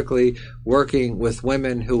specifically working with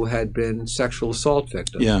women who had been sexual assault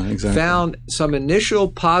victims. Yeah, exactly. Found some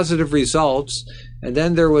initial positive results, and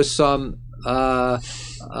then there was some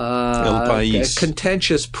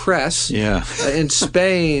contentious press in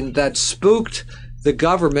Spain that spooked the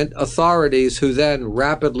government authorities, who then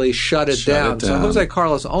rapidly shut it down. So Jose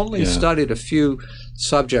Carlos only studied a few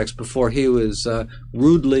subjects before he was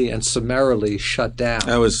rudely and summarily shut down.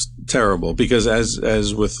 That was terrible, because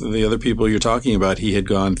as with the other people you're talking about, he had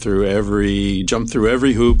jumped through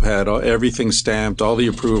every hoop, had everything stamped, all the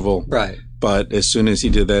approval. Right. But as soon as he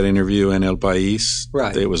did that interview in El País,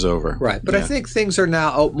 it was over. Right. But I think things are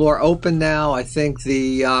now more open now. I think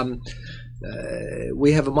we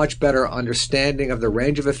have a much better understanding of the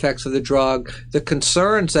range of effects of the drug. The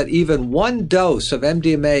concerns that even one dose of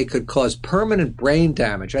MDMA could cause permanent brain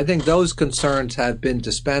damage, I think those concerns have been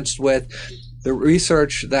dispensed with. The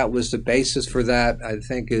research that was the basis for that, I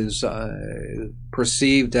think, is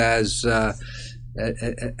perceived as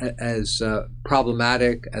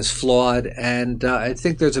problematic, as flawed, and I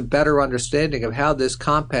think there's a better understanding of how this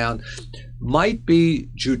compound might be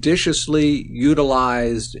judiciously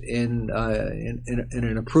utilized in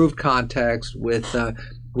an approved context with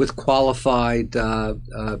qualified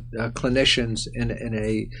clinicians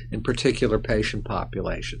in particular patient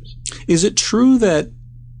populations. Is it true that?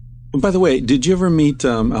 By the way, did you ever meet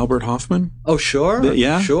Albert Hoffman? Oh, sure.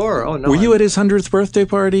 Sure. Oh, no. Were you at his 100th birthday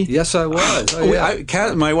party? Yes, I was.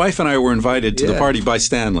 My wife and I were invited to the party by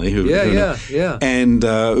Stanley. And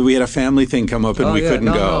we had a family thing come up, and we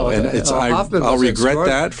couldn't go. And I'll regret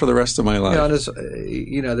that for the rest of my life.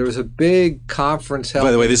 There was a big conference held.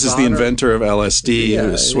 By the way, this is the inventor of LSD,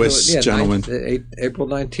 a Swiss gentleman. April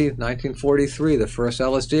 19th, 1943, the first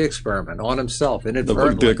LSD experiment on himself,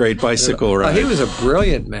 inadvertently. The great bicycle ride. He was a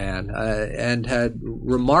brilliant man. And had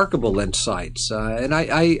remarkable insights. And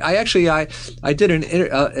I did an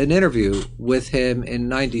interview with him in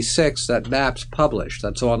 '96 that MAPS published.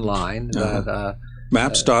 That's online.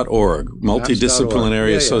 MAPS.org,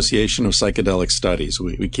 Multidisciplinary Association of Psychedelic Studies.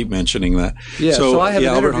 We keep mentioning that. Yeah, so I have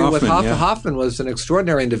an interview with Hoffman. Hoffman was an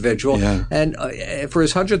extraordinary individual. Yeah. And for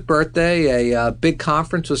his 100th birthday, a big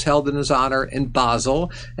conference was held in his honor in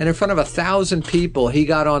Basel. And in front of 1,000 people, he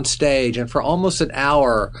got on stage, and for almost an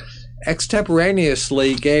hour,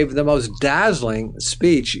 extemporaneously gave the most dazzling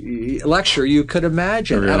lecture you could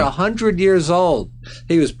imagine. Really? At 100 years old,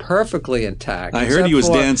 he was perfectly intact. I heard he was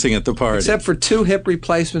dancing at the party. Except for 2 hip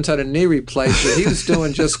replacements and a knee replacement, he was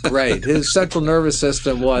doing just great. His central nervous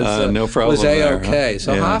system was A-OK.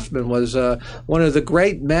 So Hoffman was one of the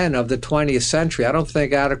great men of the 20th century. I don't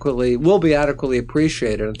think will be adequately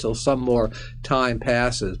appreciated until some more time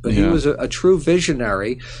passes. But he was a true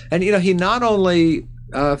visionary. And, he not only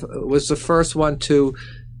was the first one to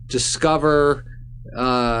discover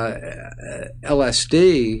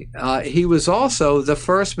LSD. He was also the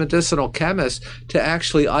first medicinal chemist to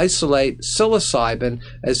actually isolate psilocybin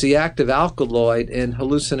as the active alkaloid in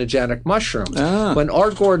hallucinogenic mushrooms. When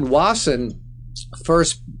R. Gordon Wasson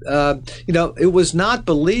first, it was not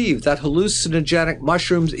believed that hallucinogenic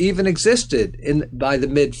mushrooms even existed by the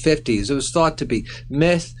mid-50s. It was thought to be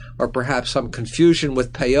myth, or perhaps some confusion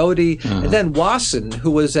with peyote. And then Wasson,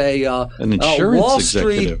 who was an Wall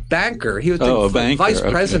Street banker, he was the vice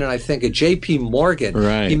president, I think, at J.P. Morgan.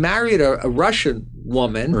 Right. He married a Russian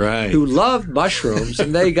woman right. who loved mushrooms,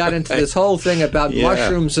 and they got into this whole thing about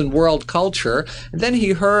mushrooms and world culture. And then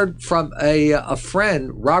he heard from a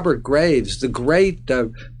friend, Robert Graves, the great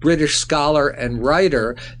British scholar and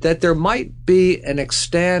writer, that there might be an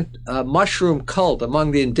extant mushroom cult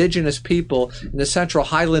among the indigenous people in the central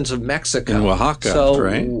highlands of Mexico. In Oaxaca, so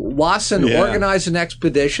right? Wasson organized an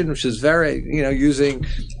expedition, which is very, using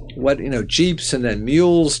jeeps and then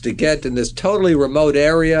mules to get in this totally remote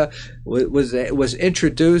area. Was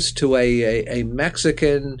introduced to a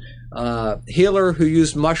Mexican healer who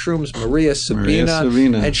used mushrooms, Maria Sabina,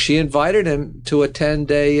 and she invited him to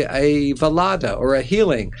attend a velada, or a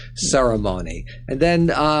healing ceremony. And then,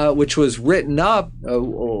 which was written up,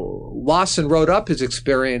 Wasson wrote up his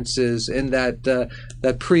experiences in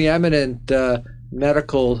that preeminent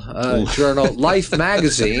medical journal, Life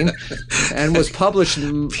magazine, and was published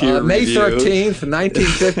May 13th,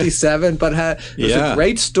 1957, but it was a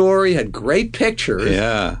great story, had great pictures.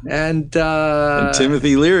 Yeah. And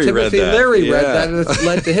Timothy Leary read that, and it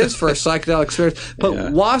led to his first psychedelic experience.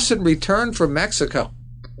 But Wasson returned from Mexico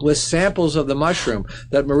with samples of the mushroom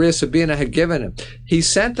that Maria Sabina had given him. He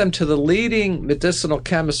sent them to the leading medicinal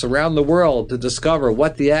chemists around the world to discover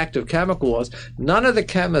what the active chemical was. None of the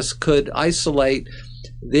chemists could isolate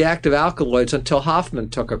the active alkaloids until Hoffman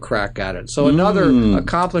took a crack at it. So another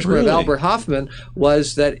accomplishment of Albert Hoffman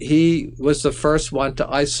was that he was the first one to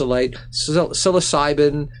isolate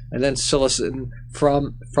psilocybin and then psilocin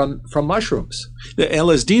from mushrooms. The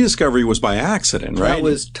LSD discovery was by accident, right? That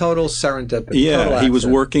was total serendipity. Yeah, he was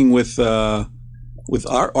working with Ergot.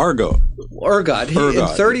 In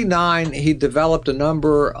 1939, he developed a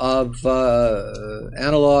number of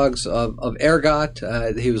analogs of ergot.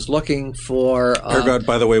 He was looking for ergot,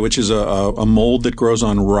 by the way, which is a mold that grows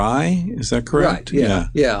on rye. Is that correct? Right.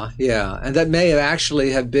 Yeah. And that may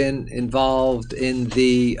have been involved in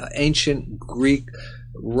the ancient Greek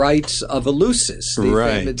rites of Eleusis,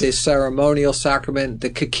 the ceremonial sacrament, the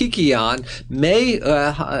Kakikion.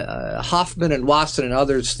 Hoffman and Wasson and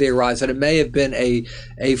others theorize that it may have been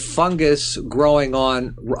a fungus growing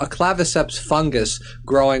on, a claviceps fungus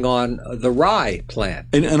growing on the rye plant.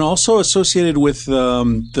 And also associated with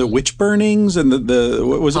the witch burnings and the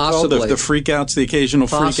what was it called? The freakouts, the occasional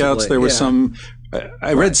freakouts. There was some,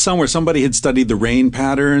 I read somewhere somebody had studied the rain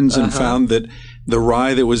patterns and found that the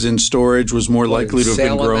rye that was in storage was more likely to have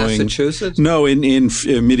been growing. Massachusetts? No, in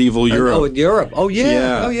medieval Europe. Oh, in Europe. Oh,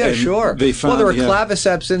 yeah. And Sure. They found, there were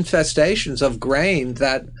claviceps infestations of grain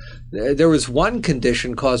that there was one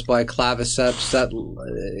condition caused by claviceps that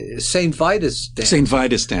St. Vitus dance. St.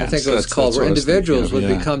 Vitus dance. I think it was called, where individuals would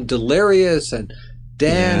become delirious and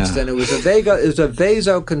danced, and it was a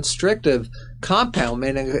vasoconstrictive compound,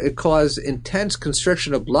 meaning it caused intense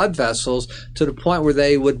constriction of blood vessels to the point where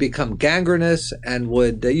they would become gangrenous and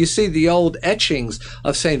would, you see the old etchings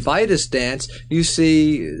of St. Vitus dance, you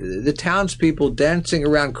see the townspeople dancing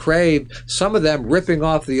around craved, some of them ripping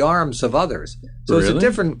off the arms of others. So it's a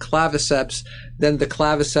different claviceps than the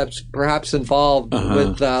claviceps perhaps involved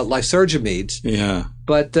with lysergamides. Yeah.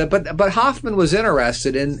 But Hoffman was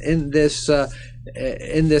interested in this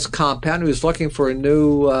compound. He was looking for a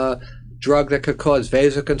new drug that could cause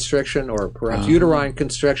vasoconstriction or perhaps uterine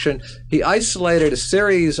constriction. He isolated a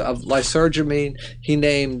series of lysergamine. He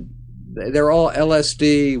named, they're all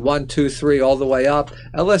LSD 1, 2, 3 all the way up.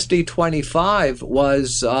 LSD 25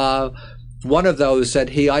 was one of those that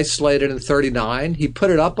he isolated in 1939. He put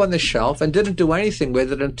it up on the shelf and didn't do anything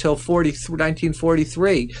with it until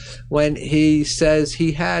 1943, when he says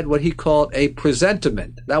he had what he called a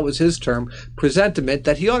presentiment. That was his term, presentiment,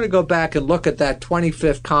 that he ought to go back and look at that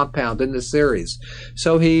 25th compound in the series.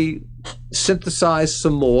 So he synthesized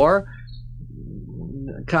some more,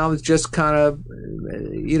 just kind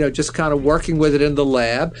of working with it in the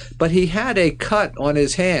lab. But he had a cut on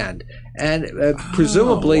his hand, and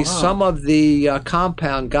presumably some of the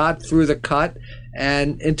compound got through the cut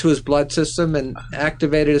and into his blood system and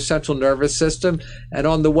activated his central nervous system. And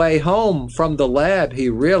on the way home from the lab, he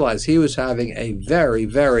realized he was having a very,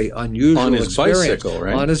 very unusual experience. Bicycle,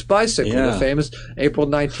 right? On his bicycle, the famous April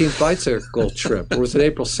 19th bicycle trip. Or was it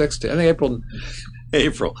April 16th? I think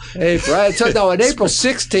April. Right. So no, on April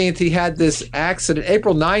 16th, he had this accident.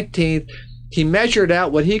 April 19th, he measured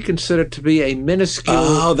out what he considered to be a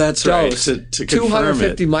minuscule dose, right. To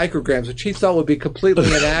 250 micrograms, which he thought would be completely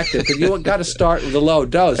inactive. But you got to start with a low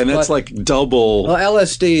dose. And that's like double. Well,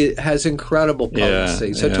 LSD has incredible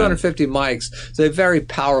potency. So 250 mics is a very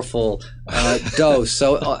powerful dose.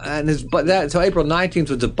 So so April 19th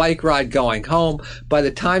was a bike ride going home. By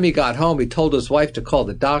the time he got home, he told his wife to call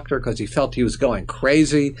the doctor because he felt he was going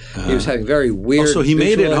crazy. He was having very weird. So he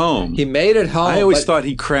made it home. He made it home. I always thought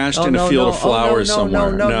he crashed in a field of flowers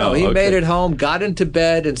somewhere. No. He made it home, got into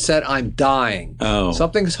bed, and said, "I'm dying.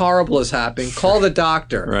 Something's horrible is happening. Call the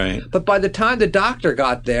doctor." Right. But by the time the doctor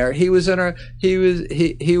got there, he was in an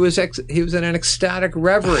ecstatic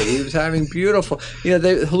reverie. He was having beautiful,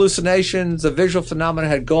 the hallucinations, the visual phenomena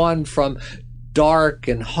had gone from dark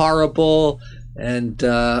and horrible and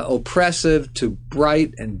oppressive to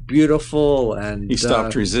bright and beautiful, and he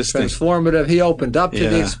stopped resisting. Transformative. He opened up to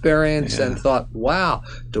the experience and thought, "Wow,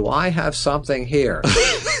 do I have something here?"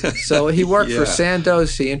 So he worked for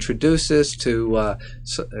Sandoz. He introduced this to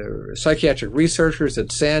psychiatric researchers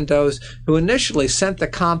at Sandoz, who initially sent the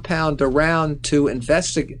compound around to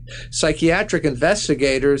psychiatric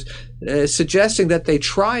investigators, suggesting that they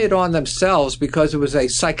try it on themselves because it was a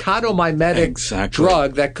psychotomimetic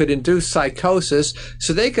drug that could induce psychosis,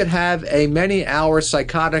 so they could have a many-hour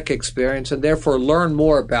psychotic experience and therefore learn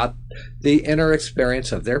more about the inner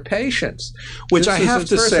experience of their patients. Which I have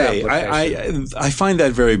to say, I find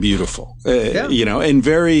that very beautiful, and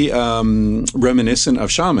very reminiscent of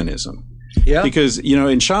shamanism. Yeah. Because,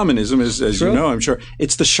 in shamanism, as you know, I'm sure,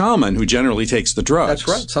 it's the shaman who generally takes the drugs. That's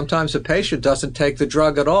right. Sometimes the patient doesn't take the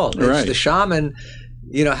drug at all. It's the shaman,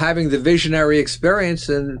 having the visionary experience,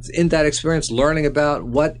 and in that experience learning about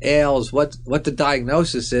what ails, what the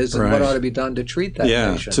diagnosis is, and what ought to be done to treat that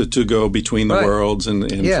patient. To go between the worlds and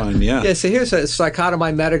find, so here's a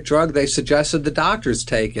psychotomimetic drug. They suggested the doctors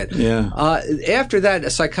take it. After that, a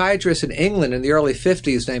psychiatrist in England in the early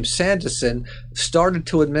 50s named Sanderson started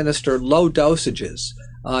to administer low dosages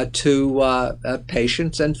to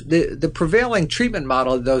patients, and the prevailing treatment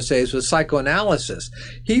model in those days was psychoanalysis.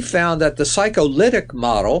 He found that the psycholytic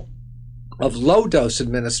model of low-dose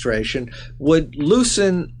administration would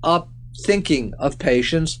loosen up thinking of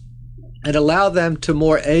patients and allow them to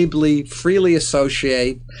more ably, freely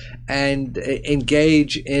associate and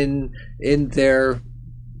engage in their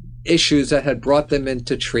issues that had brought them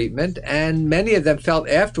into treatment, and many of them felt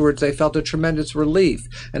afterwards they felt a tremendous relief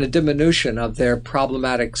and a diminution of their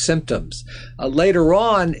problematic symptoms. Later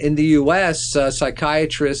on in the U.S.,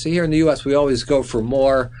 psychiatrists, here in the U.S. we always go for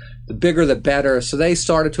more, the bigger the better, so they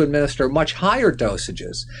started to administer much higher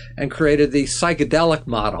dosages and created the psychedelic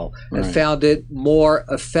model and found it more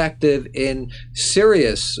effective in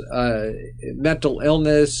serious mental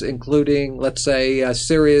illness, including, let's say,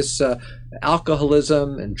 serious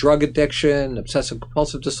alcoholism and drug addiction, obsessive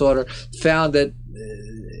compulsive disorder. Found that,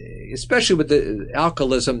 especially with the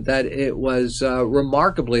alcoholism, that it was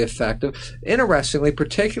remarkably effective. Interestingly,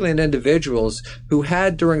 particularly in individuals who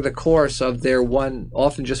had during the course of their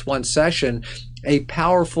often just one session, a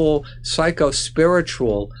powerful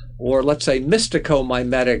psycho-spiritual or let's say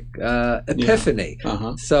mystico-mimetic epiphany.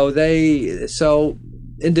 So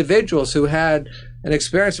individuals who had an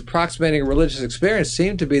experience approximating a religious experience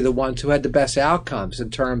seemed to be the ones who had the best outcomes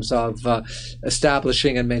in terms of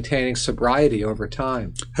establishing and maintaining sobriety over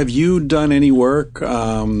time. Have you done any work,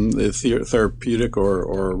 therapeutic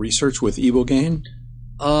or research with ibogaine?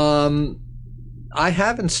 I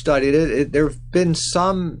haven't studied it. There's been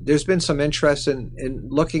some interest in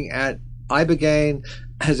looking at ibogaine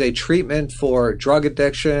as a treatment for drug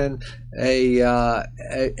addiction.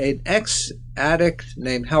 An ex-addict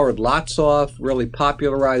named Howard Lotsoff really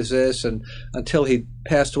popularized this, and until he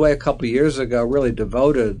passed away a couple of years ago, really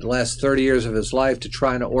devoted the last 30 years of his life to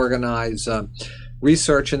trying to organize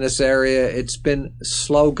research in this area. It's been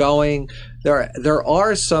slow going. There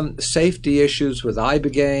are some safety issues with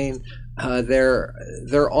ibogaine. There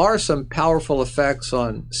are some powerful effects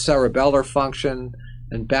on cerebellar function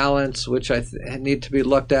and balance, which need to be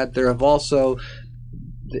looked at. There have also,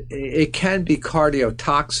 it can be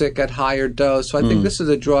cardiotoxic at higher dose. So I think this is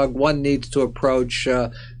a drug one needs to approach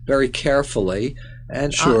very carefully.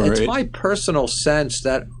 And it's my personal sense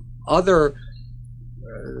that other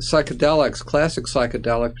psychedelics, classic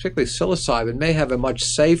psychedelics, particularly psilocybin, may have a much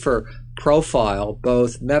safer profile,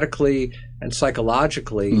 both medically and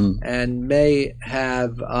psychologically, and may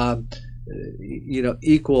have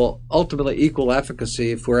ultimately equal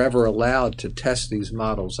efficacy if we're ever allowed to test these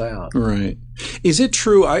models out. Right. Is it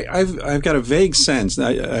true? I've got a vague sense.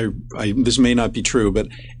 This may not be true, but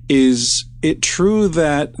is it true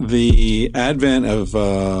that the advent of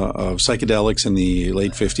psychedelics in the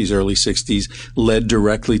late 50s, early 60s led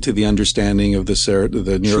directly to the understanding of the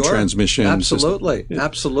neurotransmission? Absolutely. system?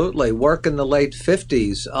 Absolutely. Work in the late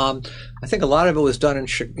 50s. I think a lot of it was done in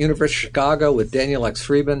University of Chicago with Daniel X.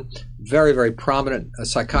 Friedman, very, very prominent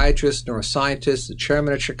psychiatrist, neuroscientist, the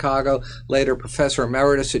chairman at Chicago, later professor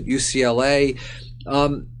emeritus at UCLA.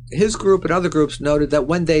 His group and other groups noted that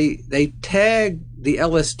when they tag the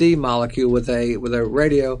LSD molecule with a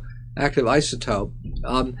radioactive isotope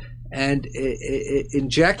and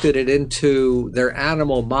injected it into their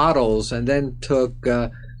animal models, and then took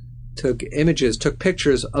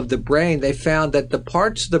pictures of the brain, they found that the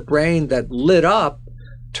parts of the brain that lit up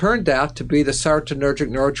turned out to be the serotonergic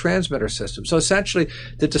neurotransmitter system. So essentially,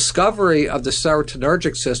 the discovery of the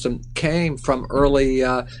serotonergic system came from early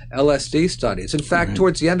LSD studies. In fact,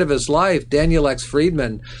 towards the end of his life, Daniel X.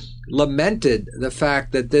 Friedman lamented the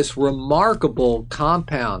fact that this remarkable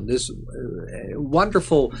compound, this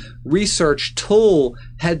wonderful research tool,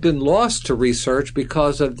 had been lost to research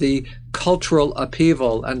because of the cultural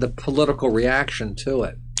upheaval and the political reaction to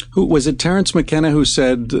it. Who was it? Terence McKenna who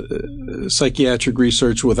said psychiatric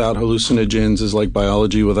research without hallucinogens is like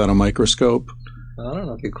biology without a microscope? I don't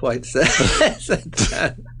know if he quite said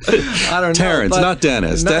that. I don't know. Terence, not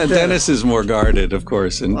Dennis. Dennis is more guarded, of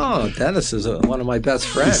course. Dennis is one of my best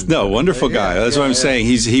friends. Wonderful guy. That's what I'm saying.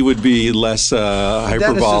 He would be less hyperbolic.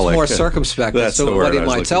 Dennis is more circumspect. That's the word what he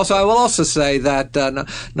might say. Also, I will also say that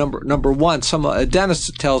number one,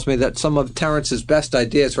 Dennis tells me that some of Terence's best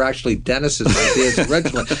ideas were actually Dennis's ideas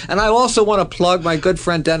originally. And I also want to plug my good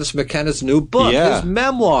friend Dennis McKenna's new book, his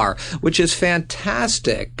memoir, which is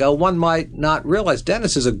fantastic. One might not realize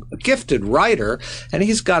Dennis is a gifted writer, and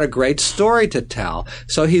he's got a great story to tell.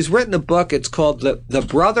 So he's written a book. It's called The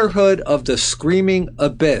Brotherhood of the Screaming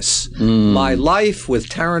Abyss, My Life with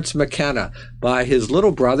Terence McKenna, by his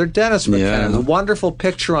little brother, Dennis McKenna. Yeah. A wonderful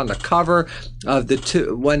picture on the cover of the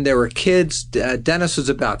two when they were kids. Dennis was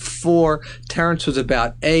about 4, Terence was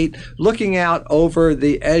about 8, looking out over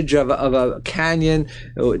the edge of a canyon.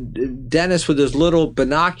 Dennis with his little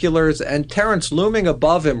binoculars, and Terence looming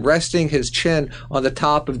above him, resting his chin on the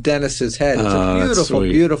top of Dennis's head. It's a beautiful,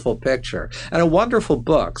 beautiful picture, and a wonderful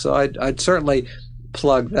book. So I'd certainly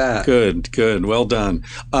plug that. Good. Well done.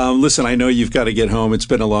 Listen, I know you've got to get home. It's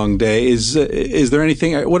been a long day. Is there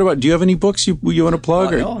anything? What about? Do you have any books you want to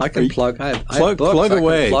plug? No, I can plug. I have books. Plug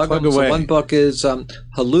away. Plug away. So one book is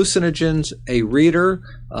Hallucinogens: A Reader,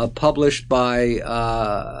 published by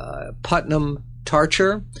Putnam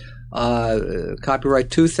Tarcher. Copyright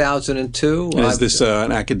 2002. Is this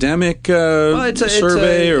an academic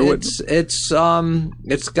survey or what?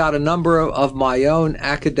 It's got a number of my own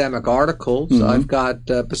academic articles. I've got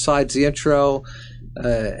besides the intro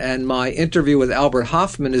and my interview with Albert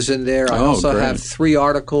Hoffman is in there. I also have 3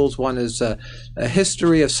 articles. One is a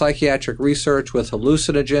history of psychiatric research with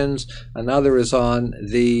hallucinogens. Another is on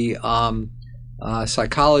the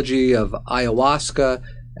psychology of ayahuasca.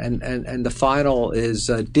 And the final is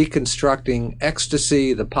Deconstructing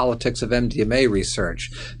Ecstasy, the Politics of MDMA Research.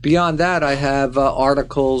 Beyond that, I have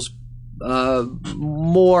articles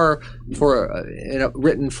more for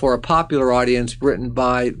written for a popular audience, written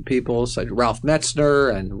by people such as Ralph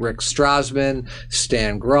Metzner and Rick Strassman,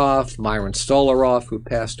 Stan Grof, Myron Stolaroff, who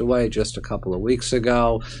passed away just a couple of weeks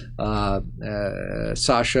ago,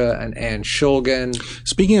 Sasha and Ann Shulgin.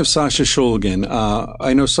 Speaking of Sasha Shulgin,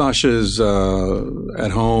 I know Sasha's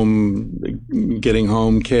at home getting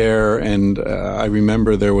home care, and I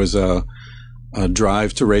remember there was a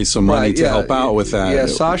drive to raise some money to help out with that. Yeah,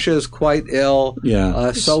 Sasha is quite ill.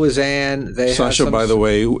 Yeah. So is Anne. Sasha, by the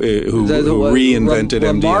way, who reinvented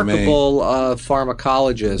MDMA. Remarkable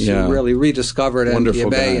pharmacologist who really rediscovered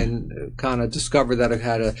MDMA and kind of discovered that it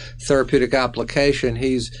had a therapeutic application.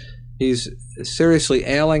 He's seriously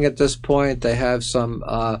ailing at this point. They have some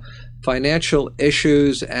financial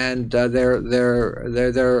issues, and they're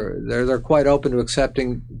quite open to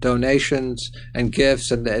accepting donations and gifts,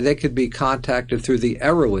 and they could be contacted through the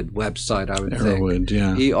Erowid website, I would think.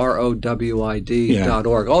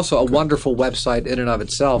 EROWID.org. Also a wonderful website in and of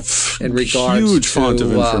itself in regards huge font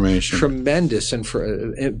of information. Tremendous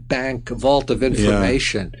bank vault of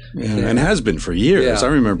information. And has been for years. I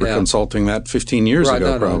remember consulting that 15 years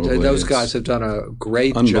ago, probably. Those guys have done a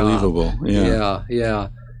great job. Unbelievable. Yeah.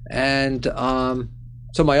 And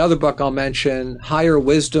so my other book I'll mention, Higher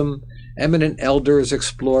Wisdom, Eminent Elders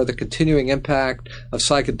Explore the Continuing Impact of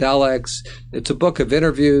Psychedelics. It's a book of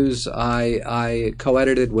interviews I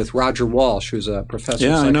co-edited with Roger Walsh, who's a professor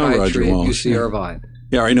of psychiatry at UC Irvine.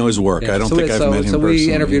 Yeah, I know his work. I don't think I've met him personally. So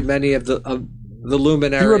we interviewed many of the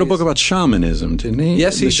luminaries. He wrote a book about shamanism, didn't he?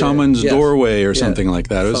 Yes, he did. The Shaman's Doorway or something like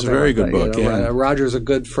that. It was a very good book. Roger's a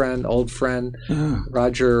good friend, old friend.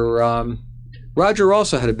 Roger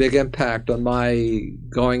also had a big impact on my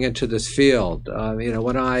going into this field.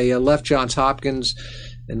 When I left Johns Hopkins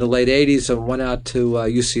in the late 80s, I went out to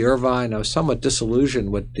UC Irvine. I was somewhat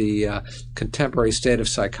disillusioned with the contemporary state of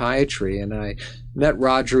psychiatry, and I met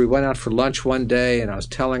Roger. We went out for lunch one day, and I was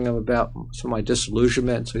telling him about some of my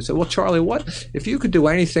disillusionment. So he said, "Well, Charlie, what if you could do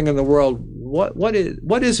anything in the world? What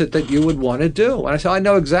is it that you would want to do?" And I said, "I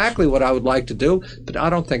know exactly what I would like to do, but I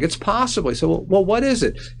don't think it's possible." He said, "Well, what is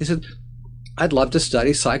it?" He said, "I'd love to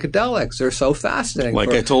study psychedelics. They're so fascinating." Like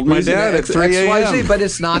I told my dad at 3 a.m. But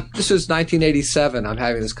it's not. This is 1987. I'm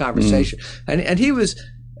having this conversation, and he was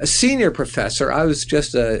a senior professor. I was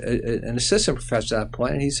just an assistant professor at that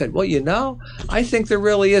point. And he said, "Well, I think there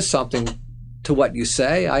really is something to what you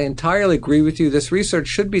say. I entirely agree with you. This research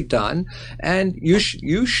should be done, and you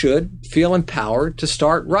should feel empowered to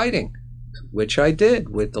start writing." Which I did,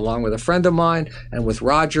 along with a friend of mine and with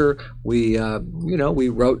Roger. We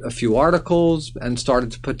wrote a few articles and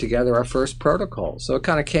started to put together our first protocol. So it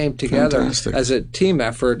kind of came together Fantastic. as a team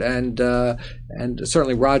effort, and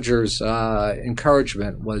certainly Roger's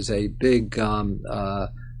encouragement was a big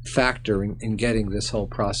factor in getting this whole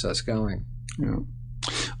process going. Yeah.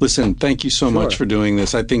 Listen, thank you so much for doing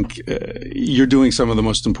this. I think you're doing some of the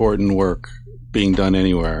most important work being done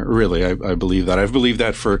anywhere. Really, I believe that. I've believed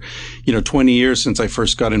that for, 20 years since I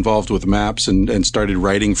first got involved with MAPS and started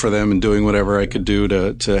writing for them and doing whatever I could do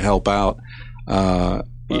to help out.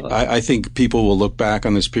 I think people will look back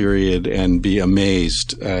on this period and be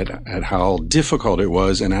amazed at how difficult it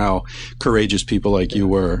was and how courageous people like you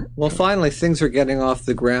were. Well, finally, things are getting off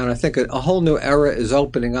the ground. I think a whole new era is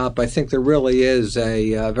opening up. I think there really is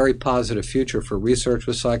a very positive future for research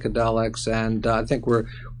with psychedelics, and I think we're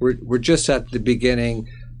just at the beginning,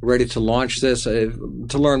 ready to launch this.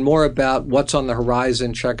 To learn more about what's on the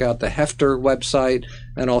horizon, check out the Hefter website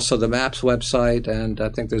and also the MAPS website, and I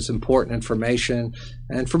think there's important information.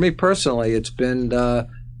 And for me personally, it's been, I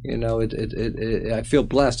feel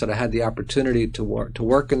blessed that I had the opportunity to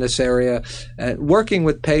work in this area, and working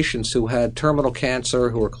with patients who had terminal cancer,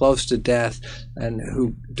 who were close to death, and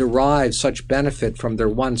who derived such benefit from their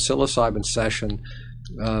one psilocybin session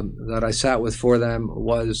that I sat with for them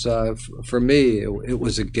was, for me, it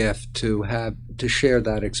was a gift to share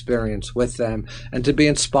that experience with them and to be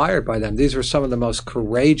inspired by them. These are some of the most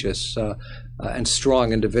courageous and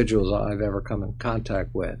strong individuals I've ever come in contact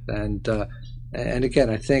with. And again,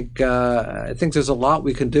 I think there's a lot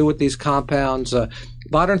we can do with these compounds.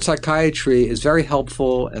 Modern psychiatry is very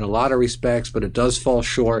helpful in a lot of respects, but it does fall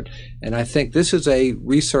short. And I think this is a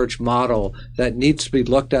research model that needs to be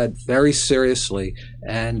looked at very seriously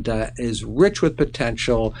and is rich with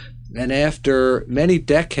potential. And after many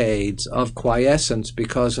decades of quiescence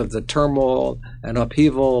because of the turmoil and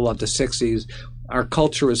upheaval of the 60s, our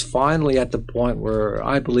culture is finally at the point where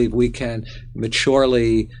I believe we can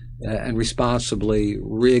maturely and responsibly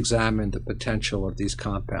re-examine the potential of these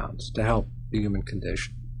compounds to help the human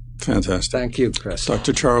condition. Fantastic. Thank you, Chris.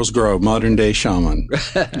 Dr. Charles Grob, modern day shaman.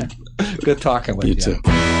 Good talking with you. You too.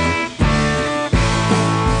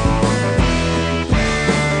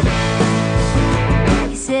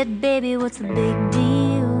 He said, "Baby, what's the big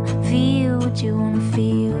deal? Feel what you wanna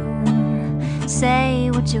feel.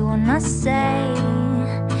 Say what you wanna say.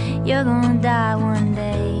 You're gonna die one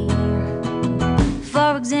day.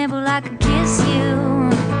 For example, I could kiss you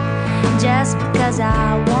just because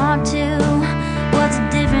I want to. What's the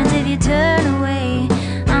difference if you turn away?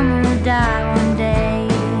 I'm gonna die one day.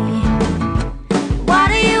 Why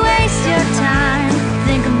do you waste your time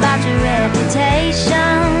thinking about your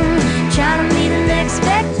reputation? Trying to meet an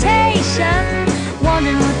expectation,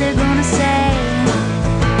 wondering what they're gonna say.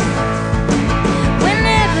 When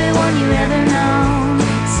everyone you ever know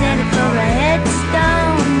said it for a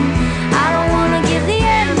headstone. I don't wanna give the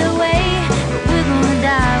end away, but we're gonna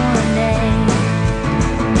die one day.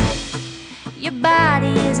 Your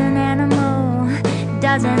body is an animal,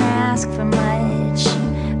 doesn't ask for much.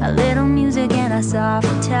 A little music and a soft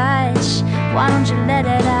touch. Why don't you let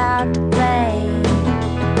it out to play?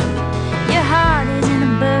 Your heart is in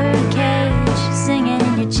a bird cage, singing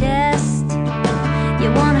in your chest.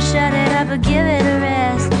 You wanna shut it up or give it a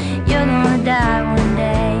rest. You're gonna die one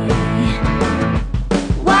day.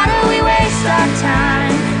 Why do we waste our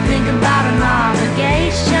time thinking about an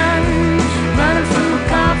obligation? Running from a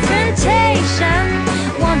confrontation,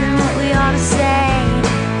 wondering what we ought to say.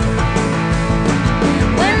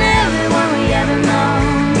 When everyone we ever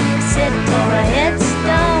known said for a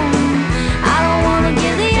headstone. I don't wanna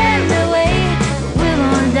give the end away, but we're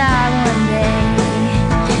gonna die one day.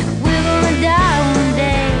 We're gonna die one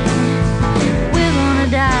day.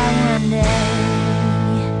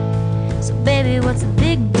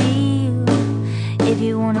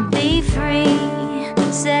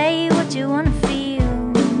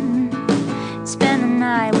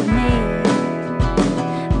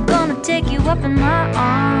 I'll take you up in my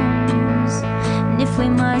arms. And if we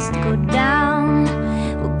must go down,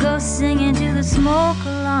 we'll go singing to the smoke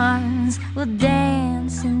alarms. We'll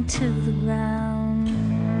dance into the ground.